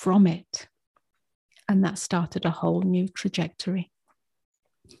speak from it. And that started a whole new trajectory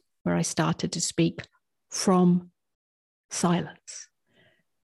where I started to speak from silence.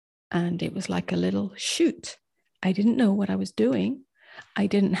 And it was like a little shoot. I didn't know what I was doing. I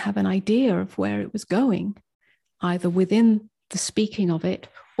didn't have an idea of where it was going, either within the speaking of it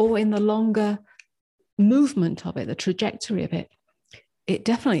or in the longer movement of it, the trajectory of it. It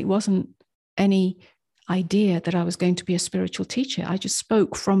definitely wasn't any idea that I was going to be a spiritual teacher. I just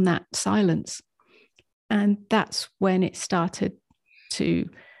spoke from that silence. And that's when it started to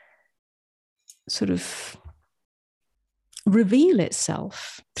sort of reveal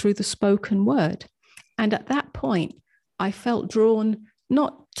itself through the spoken word. And at that point, I felt drawn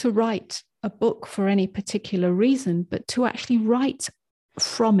not to write a book for any particular reason, but to actually write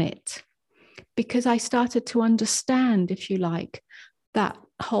from it, because I started to understand, if you like, that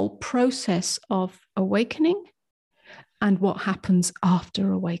whole process of awakening and what happens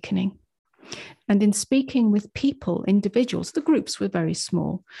after awakening. And in speaking with people, individuals, the groups were very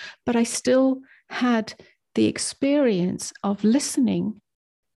small, but I still had the experience of listening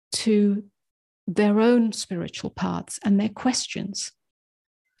to their own spiritual paths and their questions.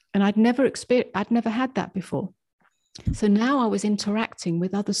 And I'd never had that before. So now I was interacting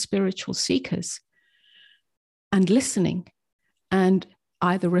with other spiritual seekers and listening and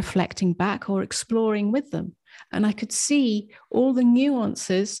either reflecting back or exploring with them. And I could see all the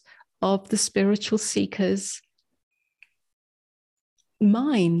nuances of the spiritual seeker's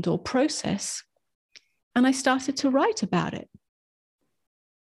mind or process. And I started to write about it.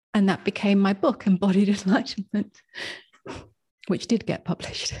 And that became my book, Embodied Enlightenment, which did get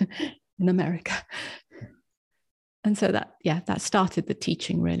published in America. And so that started the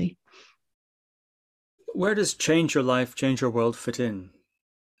teaching, really. Where does change your life, change your world fit in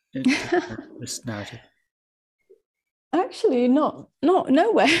this narrative? Actually, not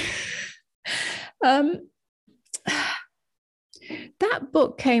nowhere. um, that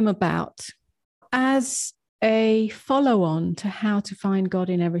book came about as a follow-on to How to Find God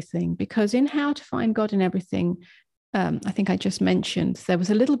in Everything, because in How to Find God in Everything, I think I just mentioned, there was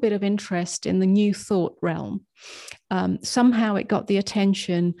a little bit of interest in the New Thought realm. Somehow it got the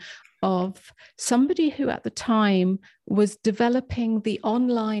attention of somebody who at the time was developing the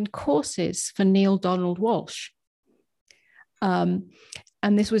online courses for Neale Donald Walsch. And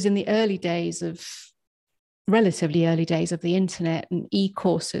this was in the relatively early days of the internet, and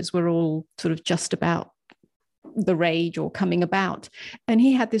e-courses were all sort of just about the rage or coming about. And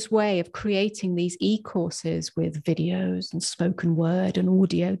he had this way of creating these e-courses with videos and spoken word and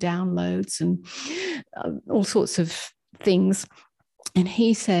audio downloads and all sorts of things. And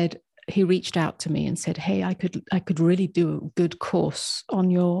he reached out to me and said, hey, I could really do a good course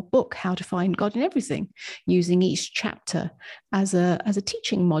on your book, How to Find God in Everything, using each chapter as a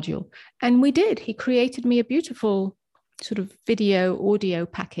teaching module. And we did. He created me a beautiful sort of video, audio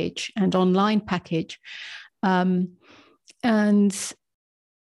package and online package. And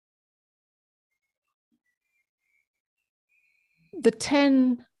the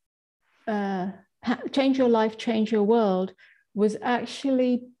 10 Change Your Life, Change Your World was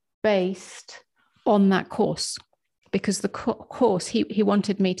actually based on that course, because the course, he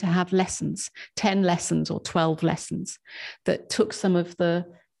wanted me to have lessons, 10 lessons or 12 lessons that took some of the,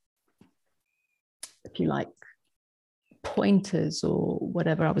 if you like, pointers or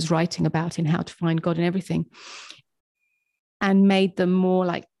whatever I was writing about in How to Find God in Everything, and made them more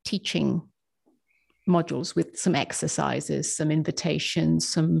like teaching modules with some exercises, some invitations,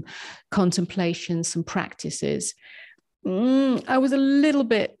 some contemplations, some practices. I was a little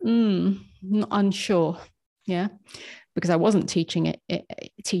bit unsure, because I wasn't teaching,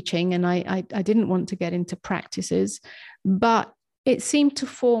 and I didn't want to get into practices, but it seemed to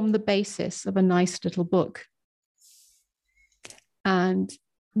form the basis of a nice little book. And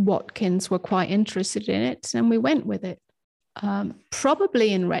Watkins were quite interested in it, and we went with it.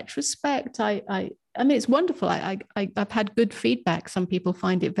 Probably in retrospect, I mean, it's wonderful. I've had good feedback. Some people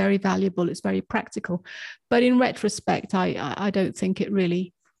find it very valuable. It's very practical. But in retrospect, I don't think it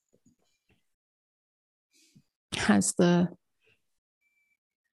really has the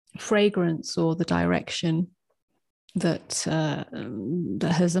fragrance or the direction that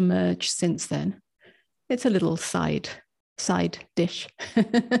has emerged since then. It's a little side dish.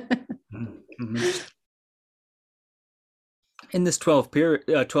 Mm-hmm. In this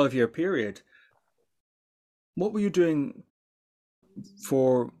 12-year period, what were you doing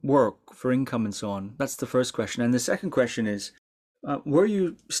for work, for income and so on? That's the first question. And the second question is, were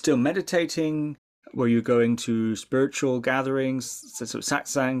you still meditating? Were you going to spiritual gatherings, sort of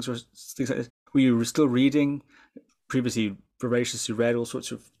satsangs or things like this? Were you still reading? Previously, voraciously read all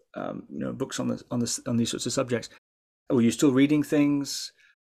sorts of books on these sorts of subjects. Were you still reading things?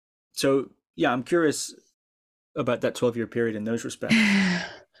 So yeah, I'm curious about that 12-year period in those respects.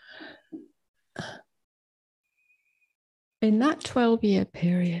 In that 12-year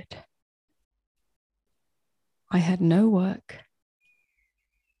period, I had no work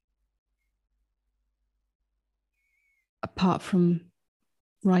apart from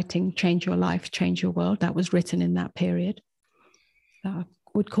writing Change Your Life, Change Your World. That was written in that period. I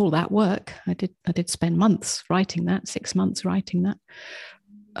would call that work. I did spend months writing that, 6 months writing that.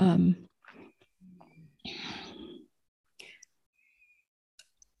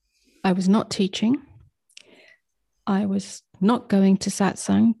 I was not teaching. I was not going to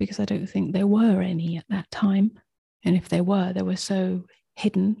satsang because I don't think there were any at that time. And if there were, they were so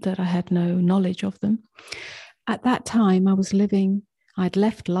hidden that I had no knowledge of them. At that time, I'd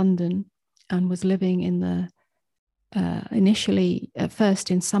left London and was living in the, initially at first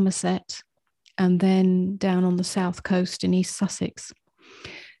in Somerset and then down on the south coast in East Sussex.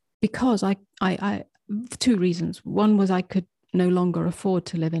 Because I for two reasons. One was I could no longer afford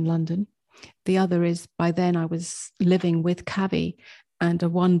to live in London. The other is by then I was living with Kavi, and a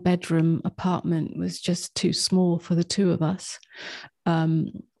 1-bedroom apartment was just too small for the two of us,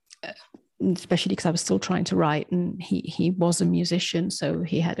 especially because I was still trying to write, and he was a musician, so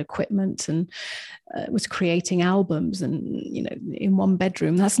he had equipment and was creating albums, and in 1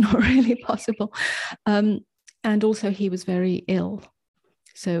 bedroom that's not really possible. And also he was very ill.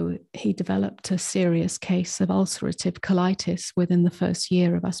 So he developed a serious case of ulcerative colitis within the first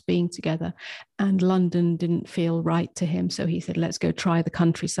year of us being together, and London didn't feel right to him. So he said, let's go try the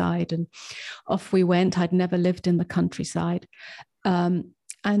countryside. And off we went. I'd never lived in the countryside. And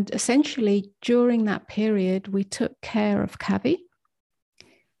essentially during that period, we took care of Kavi,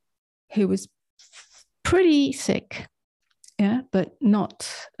 who was pretty sick. yeah, but not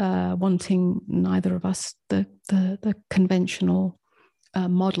wanting, neither of us, the conventional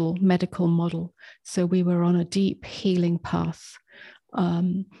medical model. So we were on a deep healing path,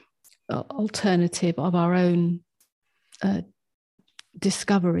 alternative of our own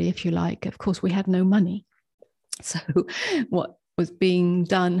discovery, if you like. Of course, we had no money. So what was being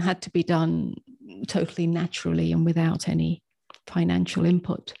done had to be done totally naturally and without any financial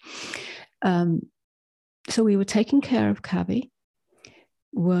input. So we were taking care of Kavi.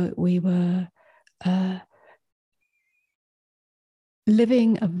 We were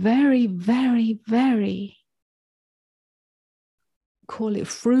living a very, very, very, call it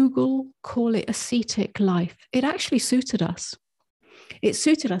frugal, call it ascetic life. It actually suited us. It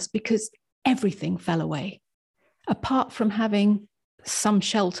suited us because everything fell away. Apart from having some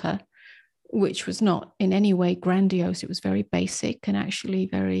shelter, which was not in any way grandiose, it was very basic and actually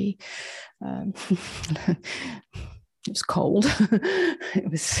very, it was cold.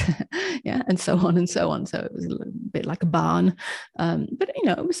 It was, yeah, and so on and so on. So it was a bit like a barn, but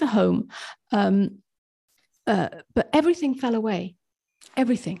it was a home. But everything fell away.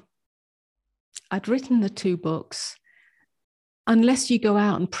 Everything. I'd written the 2 books. Unless you go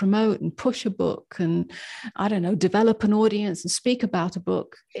out and promote and push a book and, I don't know, develop an audience and speak about a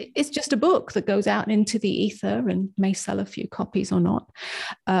book, it's just a book that goes out into the ether and may sell a few copies or not.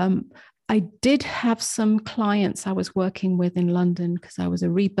 I did have some clients I was working with in London because I was a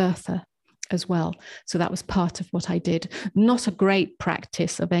rebirther as well. So that was part of what I did. Not a great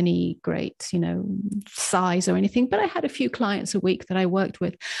practice of any great, size or anything, but I had a few clients a week that I worked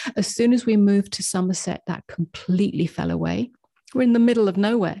with. As soon as we moved to Somerset, that completely fell away. We're in the middle of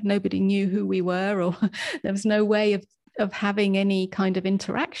nowhere. Nobody knew who we were, or there was no way of having any kind of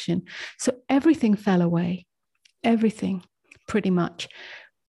interaction. So everything fell away, everything, pretty much.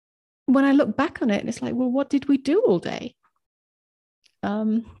 When I look back on it, it's like, well, what did we do all day?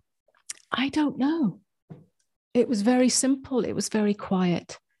 I don't know. It was very simple. It was very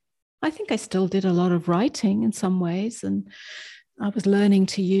quiet. I think I still did a lot of writing in some ways, and I was learning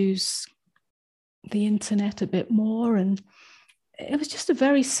to use the internet a bit more, and it was just a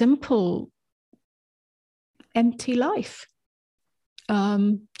very simple, empty life,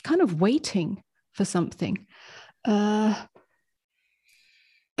 kind of waiting for something. And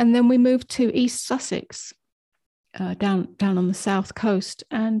then we moved to East Sussex, down on the south coast,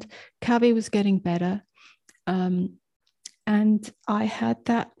 and Kavi was getting better. And I had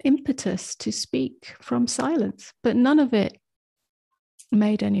that impetus to speak from silence, but none of it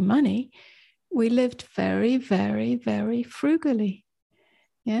made any money. We lived very, very, very frugally.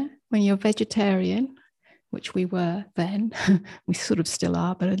 Yeah. When you're vegetarian, which we were then, we sort of still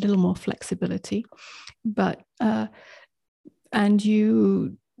are, but a little more flexibility. But, and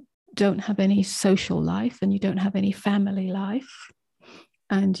you don't have any social life, and you don't have any family life,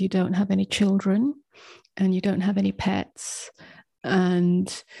 and you don't have any children, and you don't have any pets,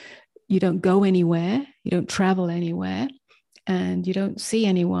 and you don't go anywhere, you don't travel anywhere, and you don't see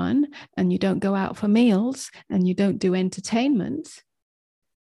anyone, and you don't go out for meals, and you don't do entertainment.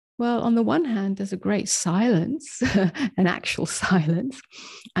 Well, on the one hand, there's a great silence, an actual silence,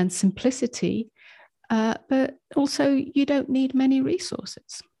 and simplicity, but also you don't need many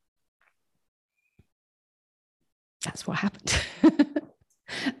resources. That's what happened.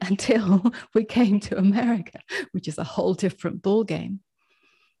 Until we came to America, which is a whole different ballgame.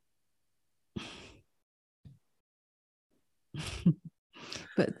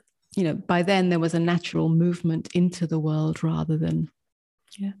 But, by then there was a natural movement into the world rather than,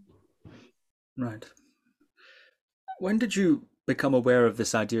 yeah. Right. When did you become aware of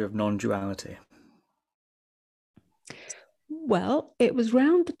this idea of non-duality? Well, it was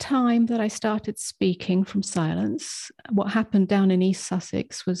around the time that I started speaking from silence. What happened down in East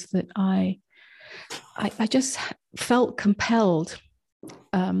Sussex was that I just felt compelled.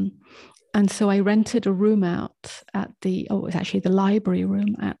 And so I rented a room out at it was actually the library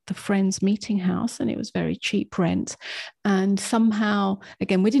room at the Friends Meeting House, and it was very cheap rent. And somehow,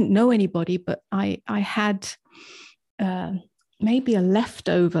 again, we didn't know anybody, but I had maybe a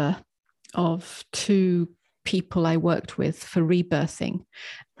leftover of 2 people I worked with for rebirthing.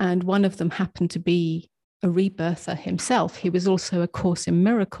 And one of them happened to be a rebirther himself. He was also a Course in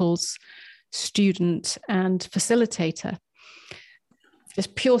Miracles student and facilitator.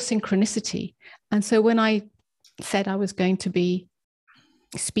 Just pure synchronicity. And so when I said I was going to be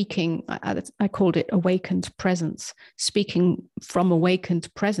speaking, I called it awakened presence, speaking from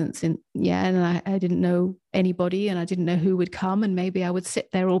awakened presence. And I didn't know anybody, and I didn't know who would come, and maybe I would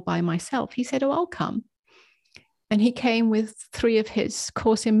sit there all by myself. He said, "Oh, I'll come." And he came with 3 of his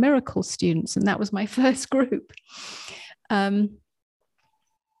Course in Miracles students, and that was my first group. And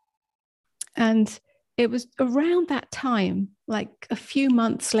it was around that time, like a few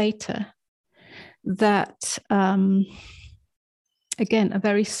months later, that again, a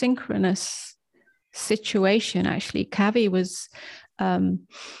very synchronous situation. Actually, Kavi was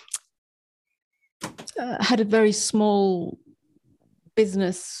had a very small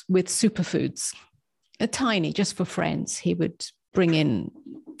business with superfoods, a tiny, just for friends. He would bring in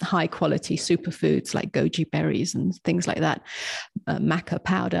high quality superfoods like goji berries and things like that, maca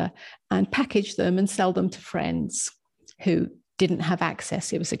powder, and package them and sell them to friends who didn't have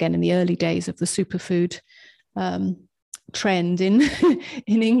access. It was again in the early days of the superfood trend in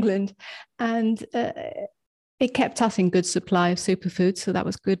in England, and it kept us in good supply of superfoods, so that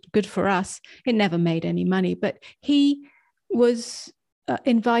was good for us. It never made any money, but he was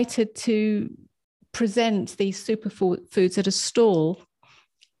invited to present these superfoods at a stall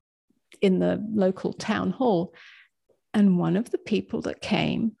in the local town hall. And one of the people that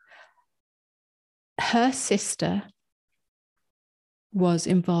came, her sister was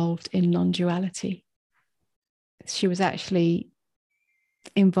involved in non-duality. She was actually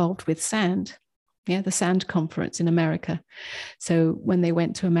involved with SAND, the SAND conference in America. So when they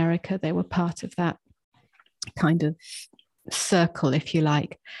went to America, they were part of that kind of circle, if you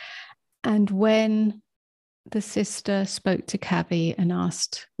like. And when the sister spoke to Kavi and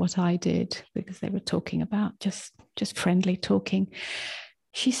asked what I did, because they were talking about just friendly talking,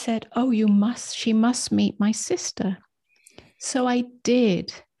 she said, "Oh, she must meet my sister." So I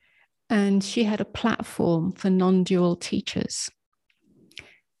did. And she had a platform for non-dual teachers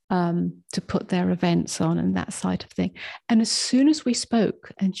to put their events on and that side of thing. And as soon as we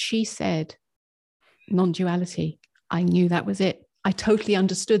spoke and she said non-duality, I knew that was it. I totally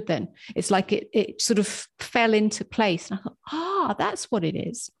understood then. It's like it sort of fell into place. And I thought, that's what it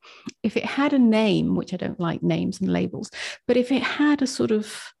is. If it had a name, which I don't like names and labels, but if it had a sort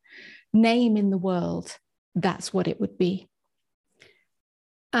of name in the world, that's what it would be.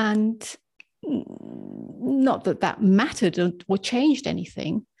 And not that that mattered or changed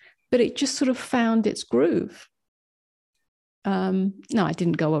anything, but it just sort of found its groove. No, I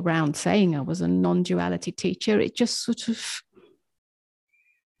didn't go around saying I was a non-duality teacher. It just sort of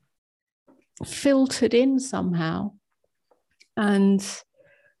filtered in somehow and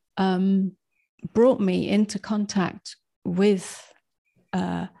brought me into contact with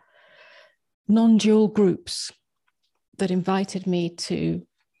non-dual groups that invited me to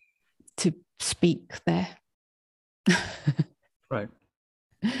speak there. Right.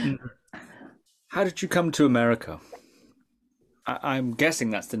 How did you come to America? I'm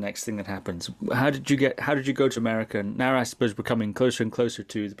guessing that's the next thing that happens. How did you go to America? And now I suppose we're coming closer and closer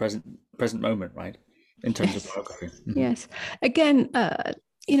to the present moment, right? In terms of biography. Mm-hmm. Yes. Again,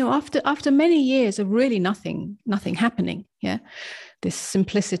 after many years of really nothing happening, this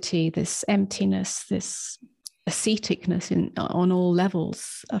simplicity, this emptiness, this asceticness on all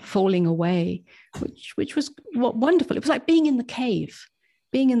levels, falling away, which was wonderful. It was like being in the cave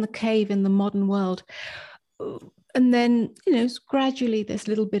in the modern world. And then, gradually there's a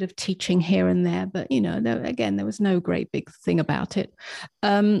little bit of teaching here and there, but, there was no great big thing about it.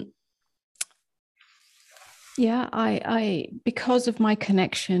 I because of my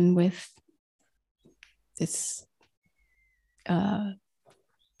connection with this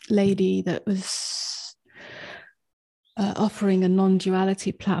lady that was offering a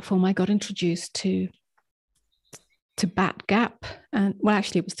non-duality platform, I got introduced to Bat Gap. And well,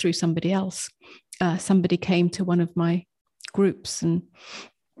 actually it was through somebody else. Somebody came to one of my groups and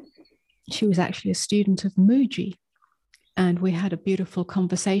she was actually a student of Mooji. And we had a beautiful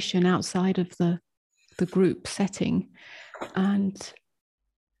conversation outside of the group setting. And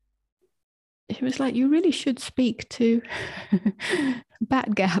it was like, you really should speak to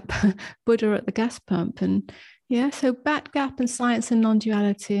Bat Gap, Buddha at the gas pump. And so Bat Gap and science and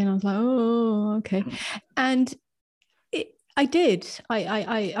non-duality. And I was like, oh, okay. And I did.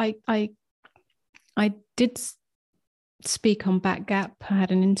 I did speak on Bat Gap. I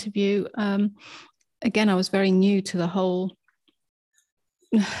had an interview. Again, I was very new to the whole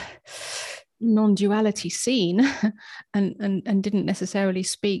non-duality scene and didn't necessarily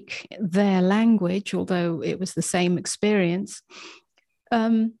speak their language, although it was the same experience.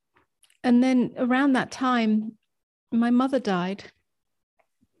 And then around that time, my mother died.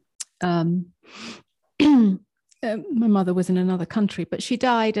 My mother was in another country, but she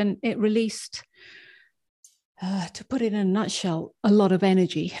died, and it released, to put it in a nutshell, a lot of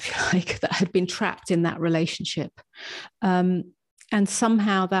energy, if you like, that had been trapped in that relationship. And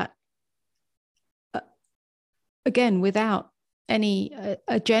somehow that, again, without any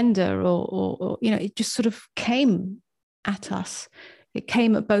agenda or it just sort of came at us. It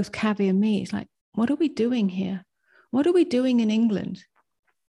came at both Kavi and me. It's like, what are we doing here? What are we doing in England?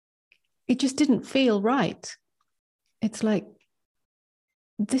 It just didn't feel right. It's like,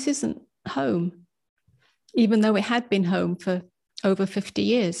 this isn't home, even though it had been home for over 50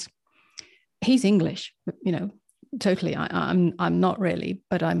 years. He's English, you know, totally. I'm not really,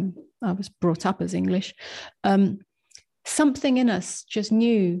 but I was brought up as English. Something in us just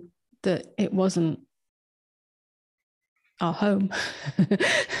knew that it wasn't our home.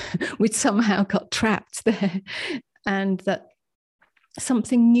 We'd somehow got trapped there, and that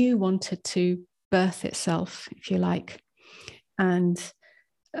something new wanted to birth itself, if you like. And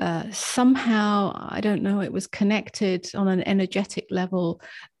somehow, I don't know, it was connected on an energetic level.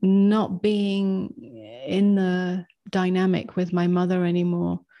 Not being in the dynamic with my mother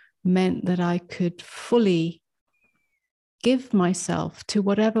anymore meant that I could fully give myself to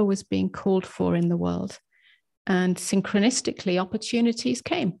whatever was being called for in the world. And synchronistically, opportunities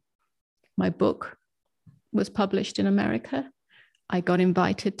came. My book was published in America. I got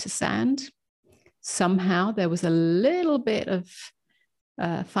invited to SAND. Somehow there was a little bit of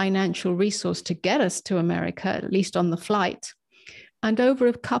financial resource to get us to America, at least on the flight. And over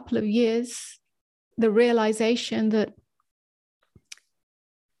a couple of years, the realization that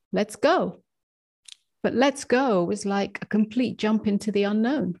let's go. But let's go was like a complete jump into the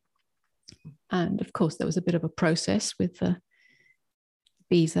unknown. And of course, there was a bit of a process with the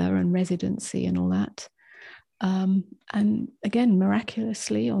visa and residency and all that. And again,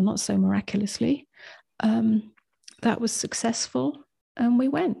 miraculously, or not so miraculously, that was successful. And we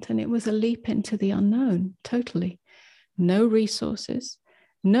went, and it was a leap into the unknown, totally. No resources,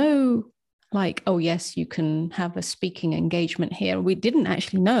 no like, oh, yes, you can have a speaking engagement here. We didn't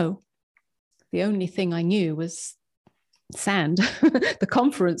actually know. The only thing I knew was SAND, the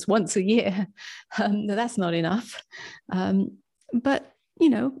conference once a year. That's not enough. But, you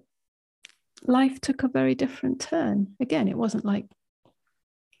know, life took a very different turn. Again, it wasn't like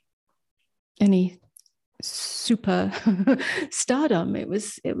any super stardom. It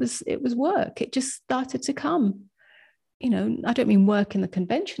was work. It just started to come. You know, I don't mean work in the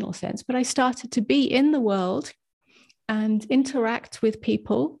conventional sense, but I started to be in the world and interact with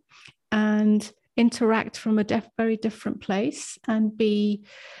people and interact from a very different place and be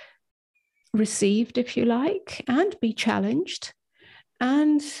received, if you like, and be challenged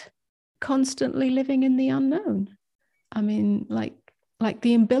and constantly living in the unknown. I mean, like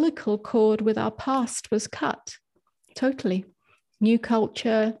the umbilical cord with our past was cut totally. New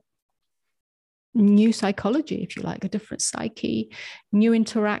culture, new psychology, if you like, a different psyche, new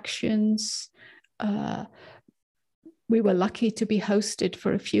interactions. We were lucky to be hosted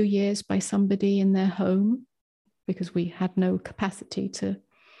for a few years by somebody in their home because we had no capacity to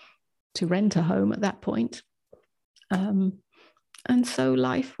rent a home at that point. And so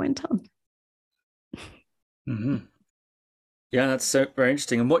life went on. Mm-hmm. Yeah, that's so very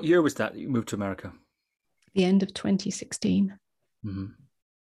interesting. And what year was that you moved to America? The end of 2016. Mm-hmm.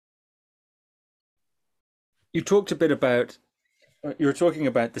 You talked a bit about, you were talking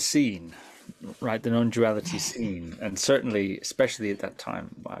about the scene, right? The non-duality scene. And certainly, especially at that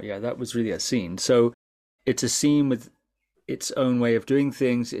time, wow, yeah, that was really a scene. So it's a scene with its own way of doing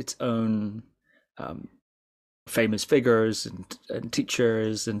things, its own famous figures and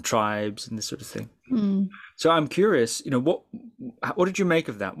teachers and tribes and this sort of thing. Mm. So I'm curious, you know, what did you make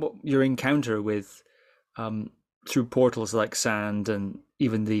of that? What your encounter with through portals like SAND and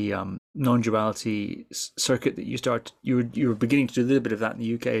even the non-duality circuit that you were beginning to do a little bit of that in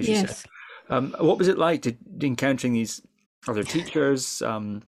the UK, as you said. What was it like encountering these other teachers,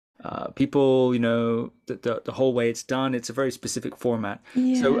 people? You know, the whole way it's done. It's a very specific format.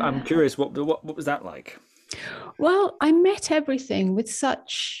 Yeah. So I'm curious, what was that like? Well, I met everything with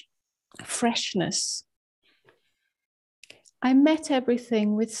such freshness. I met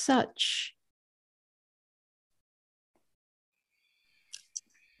everything with such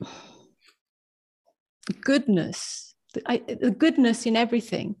goodness, the goodness in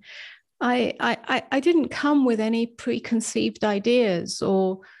everything. I didn't come with any preconceived ideas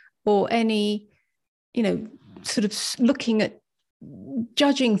or any, you know, sort of looking at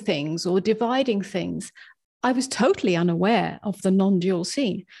judging things or dividing things. I was totally unaware of the non-dual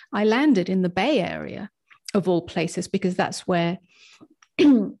scene. I landed in the Bay Area, of all places, because that's where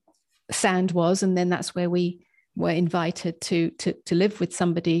SAND was, and then that's where we were invited to live with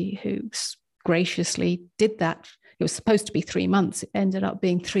somebody who graciously did that. It was supposed to be 3 months. It ended up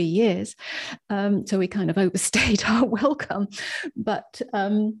being 3 years. So we kind of overstayed our welcome, but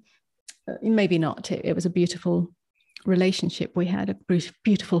maybe not. It was a beautiful relationship. We had a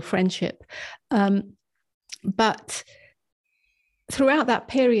beautiful friendship. But throughout that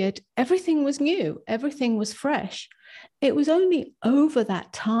period, everything was new, everything was fresh. It was only over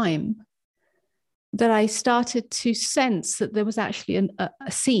that time that I started to sense that there was actually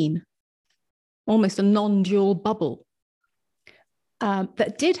a scene, almost a non-dual bubble,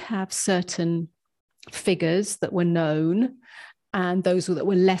 that did have certain figures that were known, and those that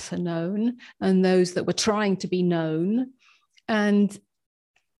were lesser known, and those that were trying to be known. And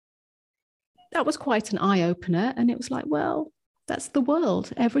that was quite an eye-opener. And it was like, well, that's the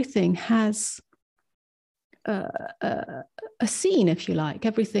world. Everything has a scene, if you like.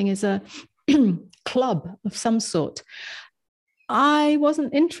 Everything is a club of some sort. I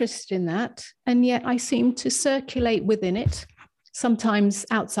wasn't interested in that, and yet I seemed to circulate within it, sometimes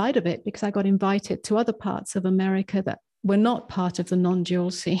outside of it, because I got invited to other parts of America that were not part of the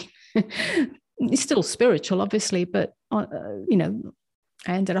non-dual scene. It's still spiritual, obviously, but you know,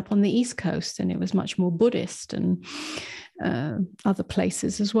 I ended up on the East Coast, and it was much more Buddhist, and other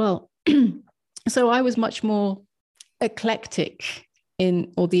places as well. So I was much more eclectic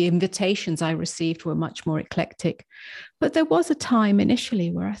or the invitations I received were much more eclectic. But there was a time initially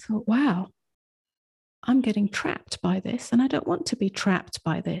where I thought, wow, I'm getting trapped by this, and I don't want to be trapped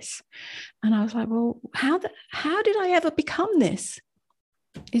by this. And I was like, well, how did I ever become this?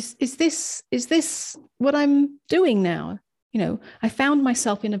 Is this what I'm doing now? You know, I found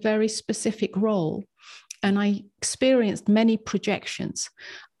myself in a very specific role, and I experienced many projections,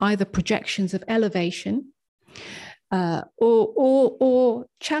 either projections of elevation, or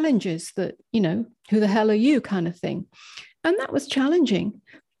challenges that, you know, who the hell are you kind of thing. And that was challenging,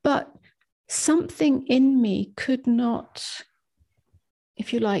 but something in me could not,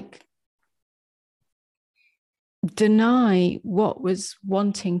 if you like, deny what was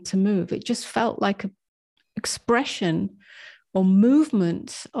wanting to move. It just felt like an expression or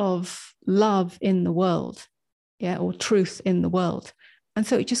movement of love in the world, yeah, or truth in the world. And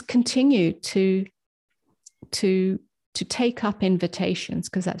so it just continued to take up invitations,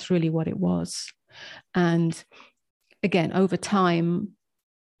 because that's really what it was. And again, over time,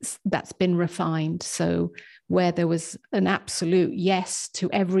 that's been refined. So where there was an absolute yes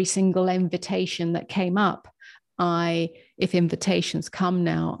to every single invitation that came up, if invitations come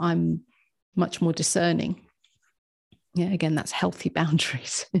now, I'm much more discerning. Yeah, again, that's healthy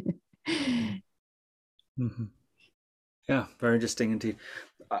boundaries. Mm-hmm. Yeah, very interesting indeed.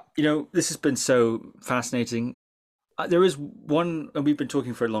 You know, this has been so fascinating. There is one, and we've been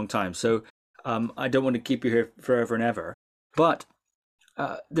talking for a long time, so I don't want to keep you here forever and ever, but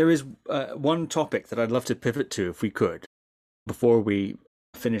there is one topic that I'd love to pivot to, if we could, before we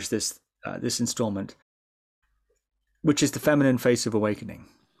finish this installment, which is the feminine face of awakening.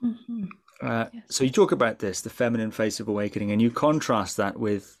 Mm-hmm. Yes. So you talk about this, the feminine face of awakening, and you contrast that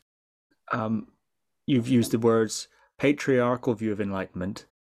with, you've used the words patriarchal view of enlightenment.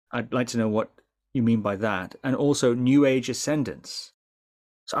 I'd like to know what you mean by that, and also New Age ascendance.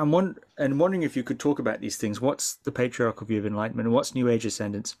 So I'm wondering if you could talk about these things. What's the patriarchal view of enlightenment, and what's New Age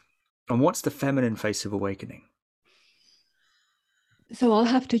ascendance, and what's the feminine face of awakening? So I'll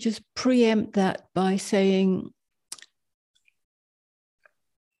have to just preempt that by saying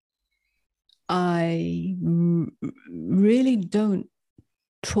I really don't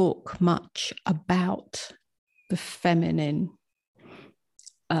talk much about the feminine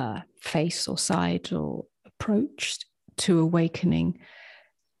face or side or approach to awakening.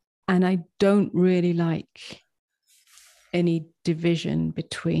 And I don't really like any division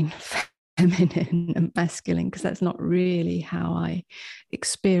between feminine and masculine, because that's not really how I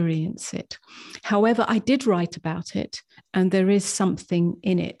experience it. However, I did write about it, and there is something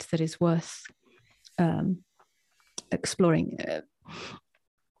in it that is worth exploring,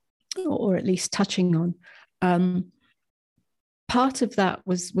 or at least touching on. Part of that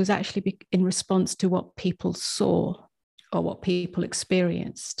was actually in response to what people saw or what people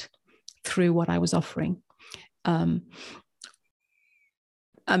experienced through what I was offering. I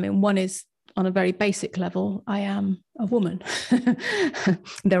mean, one is, on a very basic level, I am a woman.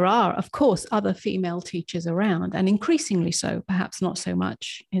 There are, of course, other female teachers around, and increasingly so, perhaps not so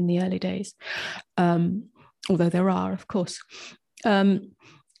much in the early days, although there are, of course.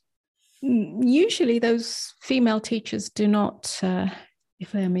 Usually those female teachers do not,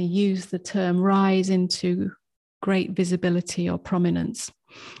 if I may use the term, rise into great visibility or prominence.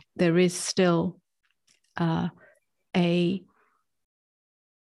 There is still a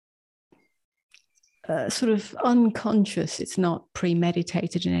sort of unconscious, it's not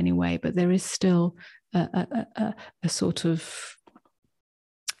premeditated in any way, but there is still a sort of,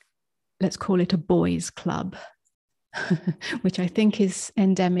 let's call it a boys' club, which I think is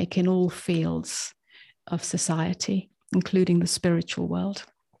endemic in all fields of society. including the spiritual world.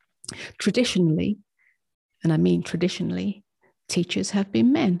 Traditionally, and I mean traditionally, teachers have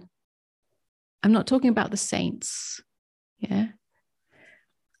been men. I'm not talking about the saints. Yeah.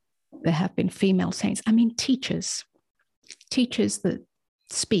 There have been female saints. I mean teachers that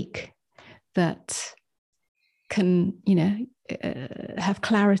speak, that can, have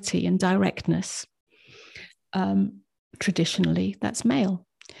clarity and directness. Traditionally, that's male.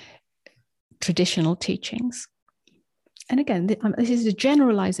 Traditional teachings. And again, this is a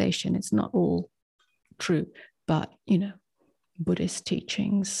generalization. It's not all true, but, Buddhist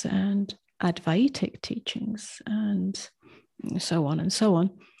teachings and Advaitic teachings and so on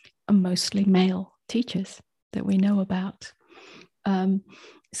are mostly male teachers that we know about.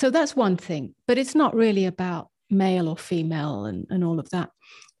 So that's one thing, but it's not really about male or female and all of that.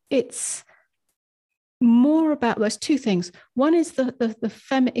 It's more about, there's two things. One is the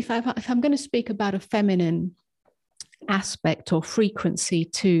feminine. If I'm going to speak about a feminine aspect or frequency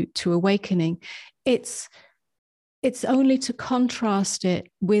to awakening, it's only to contrast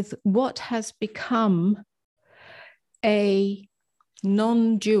it with what has become a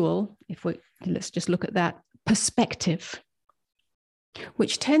non-dual, let's just look at that, perspective,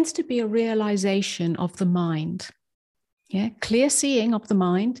 which tends to be a realization of the mind. Yeah, clear seeing of the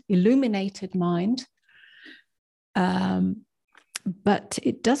mind, illuminated mind. But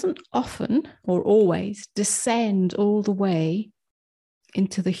it doesn't often or always descend all the way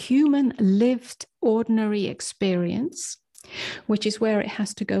into the human lived ordinary experience, which is where it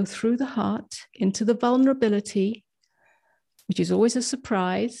has to go through the heart into the vulnerability, which is always a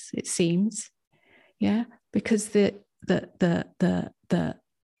surprise, it seems. Yeah, because the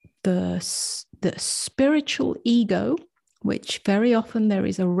spiritual ego, which very often there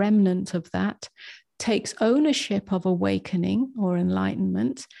is a remnant of that, takes ownership of awakening or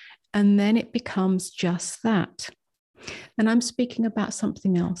enlightenment, and then it becomes just that. And I'm speaking about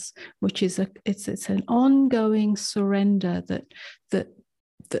something else, which is it's an ongoing surrender that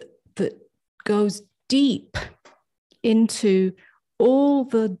goes deep into all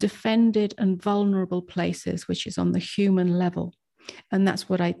the defended and vulnerable places, which is on the human level. And that's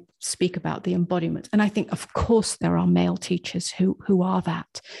what I speak about, the embodiment. And I think, of course, there are male teachers who are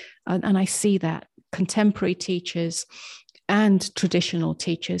that. And I see that, contemporary teachers and traditional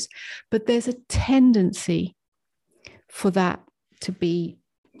teachers. But there's a tendency for that to be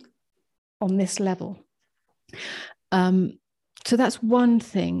on this level. So that's one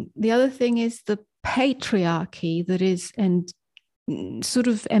thing. The other thing is the patriarchy that is sort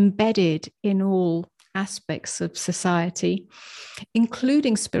of embedded in all aspects of society,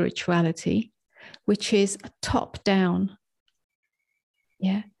 including spirituality, which is a top-down,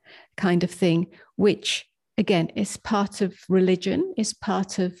 kind of thing, which again is part of religion, is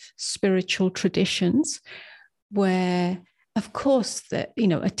part of spiritual traditions, where of course that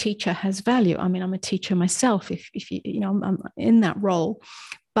a teacher has value. I mean, I'm a teacher myself, if I'm in that role,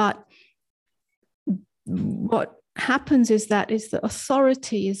 but what happens is that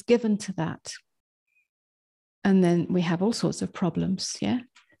authority is given to that. And then we have all sorts of problems,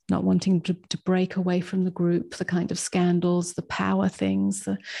 not wanting to break away from the group, the kind of scandals, the power things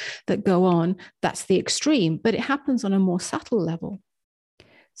that go on. That's the extreme, but it happens on a more subtle level.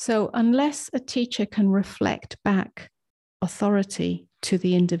 So unless a teacher can reflect back authority to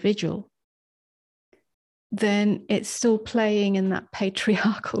the individual, then it's still playing in that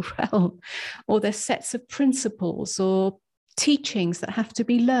patriarchal realm, or there's sets of principles or teachings that have to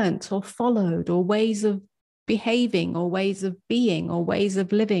be learnt or followed, or ways of behaving or ways of being or ways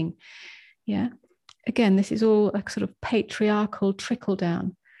of living. Again, this is all a sort of patriarchal trickle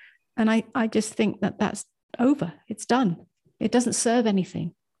down. And I just think that that's over. It's done. It doesn't serve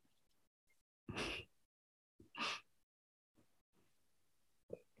anything.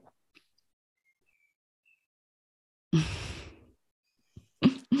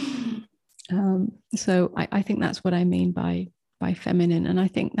 So I think that's what I mean by feminine. And I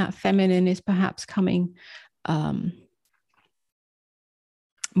think that feminine is perhaps coming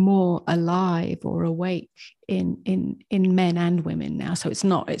more alive or awake in men and women now. So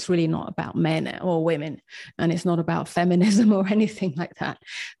it's really not about men or women, and it's not about feminism or anything like that,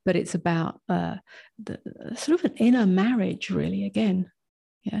 but it's about the sort of an inner marriage, really, again,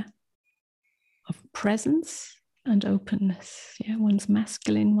 of presence and openness. One's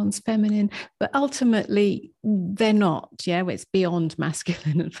masculine, one's feminine, but ultimately they're not. It's beyond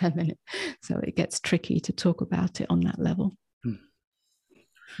masculine and feminine, so it gets tricky to talk about it on that level.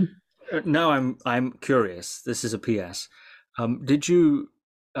 Now I'm curious. This is a PS. Did you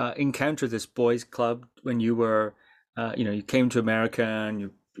encounter this boys' club when you were, you came to America and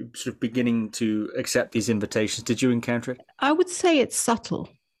you sort of beginning to accept these invitations? Did you encounter it? I would say it's subtle.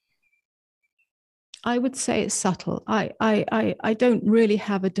 I don't really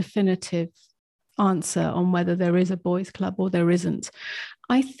have a definitive answer on whether there is a boys' club or there isn't.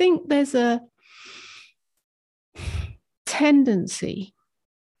 I think there's a tendency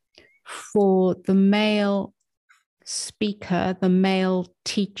for the male speaker, the male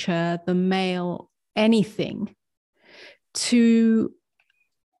teacher, the male anything to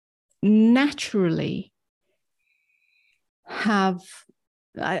naturally have,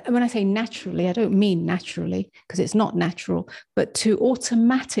 when I say naturally, I don't mean naturally because it's not natural, but to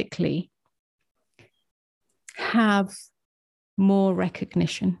automatically have more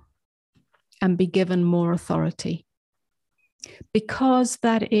recognition and be given more authority, because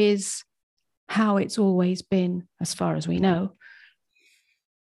that is how it's always been, as far as we know.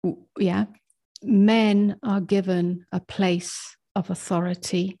 Yeah, men are given a place of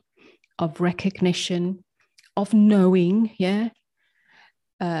authority, of recognition, of knowing. Yeah,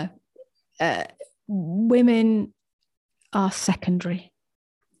 women are secondary,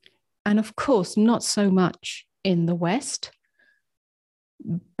 and of course, not so much in the West,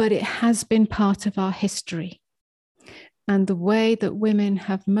 but it has been part of our history. And the way that women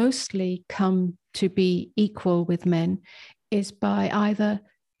have mostly come to be equal with men is by either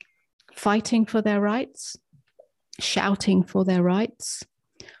fighting for their rights, shouting for their rights,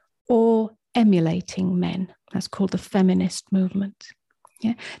 or emulating men. That's called the feminist movement.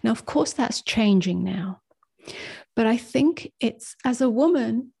 Yeah. Now, of course, that's changing now. But I think it's, as a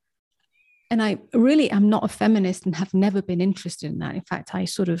woman, and I really am not a feminist and have never been interested in that. In fact, I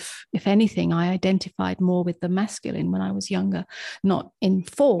sort of, if anything, I identified more with the masculine when I was younger, not in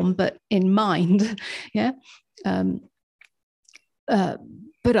form, but in mind. Yeah.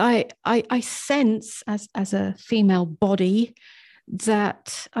 But I sense as a female body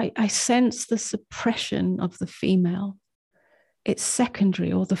that I sense the suppression of the female. It's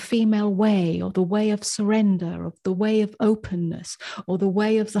secondary, or the female way, or the way of surrender, or the way of openness, or the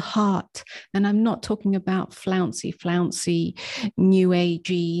way of the heart. And I'm not talking about flouncy, new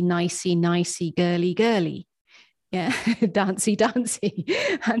agey, nicey, girly. Yeah, dancey.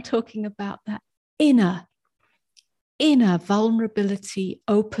 I'm talking about that inner vulnerability,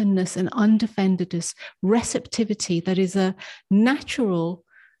 openness, and undefendedness, receptivity that is a natural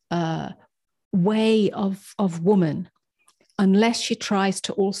way of woman, unless she tries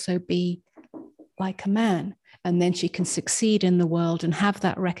to also be like a man, and then she can succeed in the world and have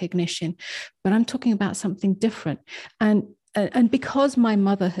that recognition. But I'm talking about something different. And because my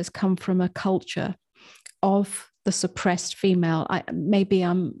mother has come from a culture of the suppressed female, maybe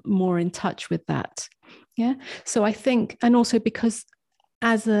I'm more in touch with that. Yeah. So I think, and also because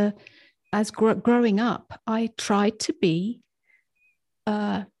growing up, I tried to be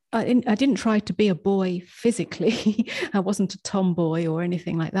I didn't try to be a boy physically. I wasn't a tomboy or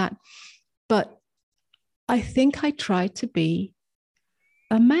anything like that. But I think I tried to be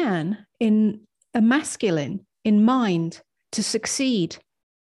a man, a masculine in mind, to succeed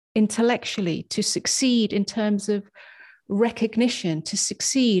intellectually, to succeed in terms of recognition, to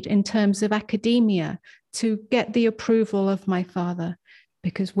succeed in terms of academia, to get the approval of my father,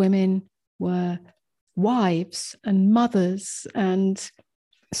 because women were wives and mothers and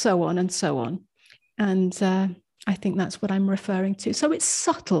so on and so on. And I think that's what I'm referring to. So it's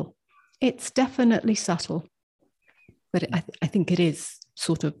subtle. It's definitely subtle. But I think it is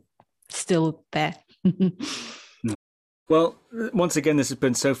sort of still there. Well, once again, this has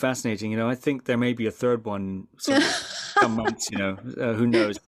been so fascinating. I think there may be a third one some months, who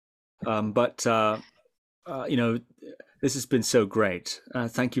knows. But this has been so great.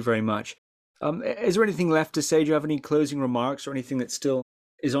 Thank you very much. Is there anything left to say? Do you have any closing remarks or anything that still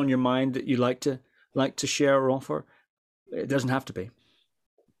is on your mind that you'd like to share or offer? It doesn't have to be.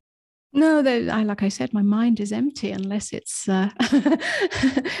 No, like I said, my mind is empty unless it's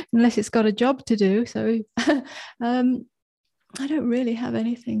unless it's got a job to do. So I don't really have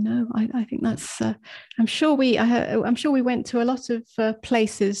anything. No, I think that's. I'm sure we went to a lot of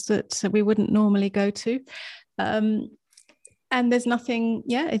places that we wouldn't normally go to, and there's nothing.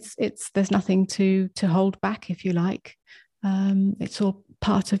 Yeah, there's nothing to hold back, if you like. It's all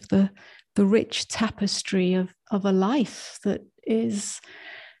part of the rich tapestry of a life that is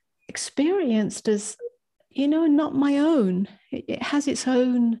experienced as, not my own. It has its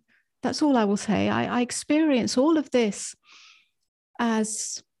own. That's all I will say. I experience all of this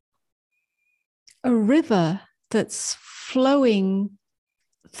as a river that's flowing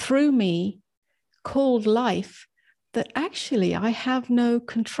through me, called life, that actually I have no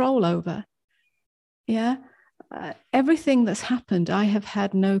control over. Yeah. everything that's happened, I have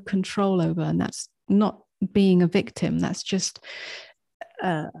had no control over. And that's not being a victim. That's just,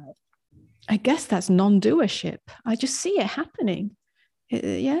 I guess that's non-doership. I just see it happening.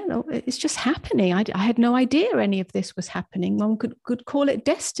 It's just happening. I had no idea any of this was happening. One could call it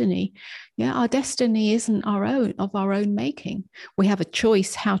destiny. Yeah, our destiny isn't our own making. We have a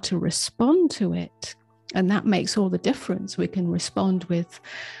choice how to respond to it. And that makes all the difference. We can respond with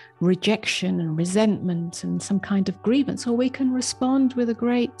rejection and resentment and some kind of grievance, or we can respond with a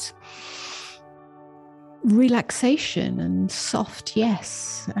great relaxation and soft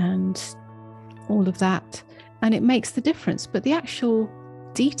yes and all of that. And it makes the difference. But the actual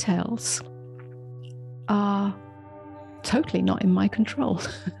details are totally not in my control.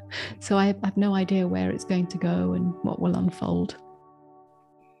 So I have no idea where it's going to go and what will unfold.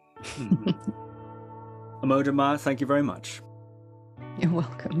 Amodha Ma, thank you very much. You're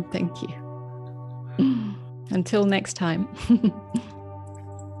welcome. Thank you. Until next time.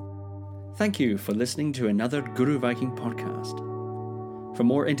 Thank you for listening to another Guru Viking podcast. For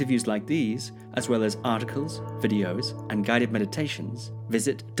more interviews like these, as well as articles, videos, and guided meditations,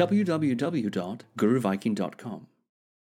 visit www.guruviking.com.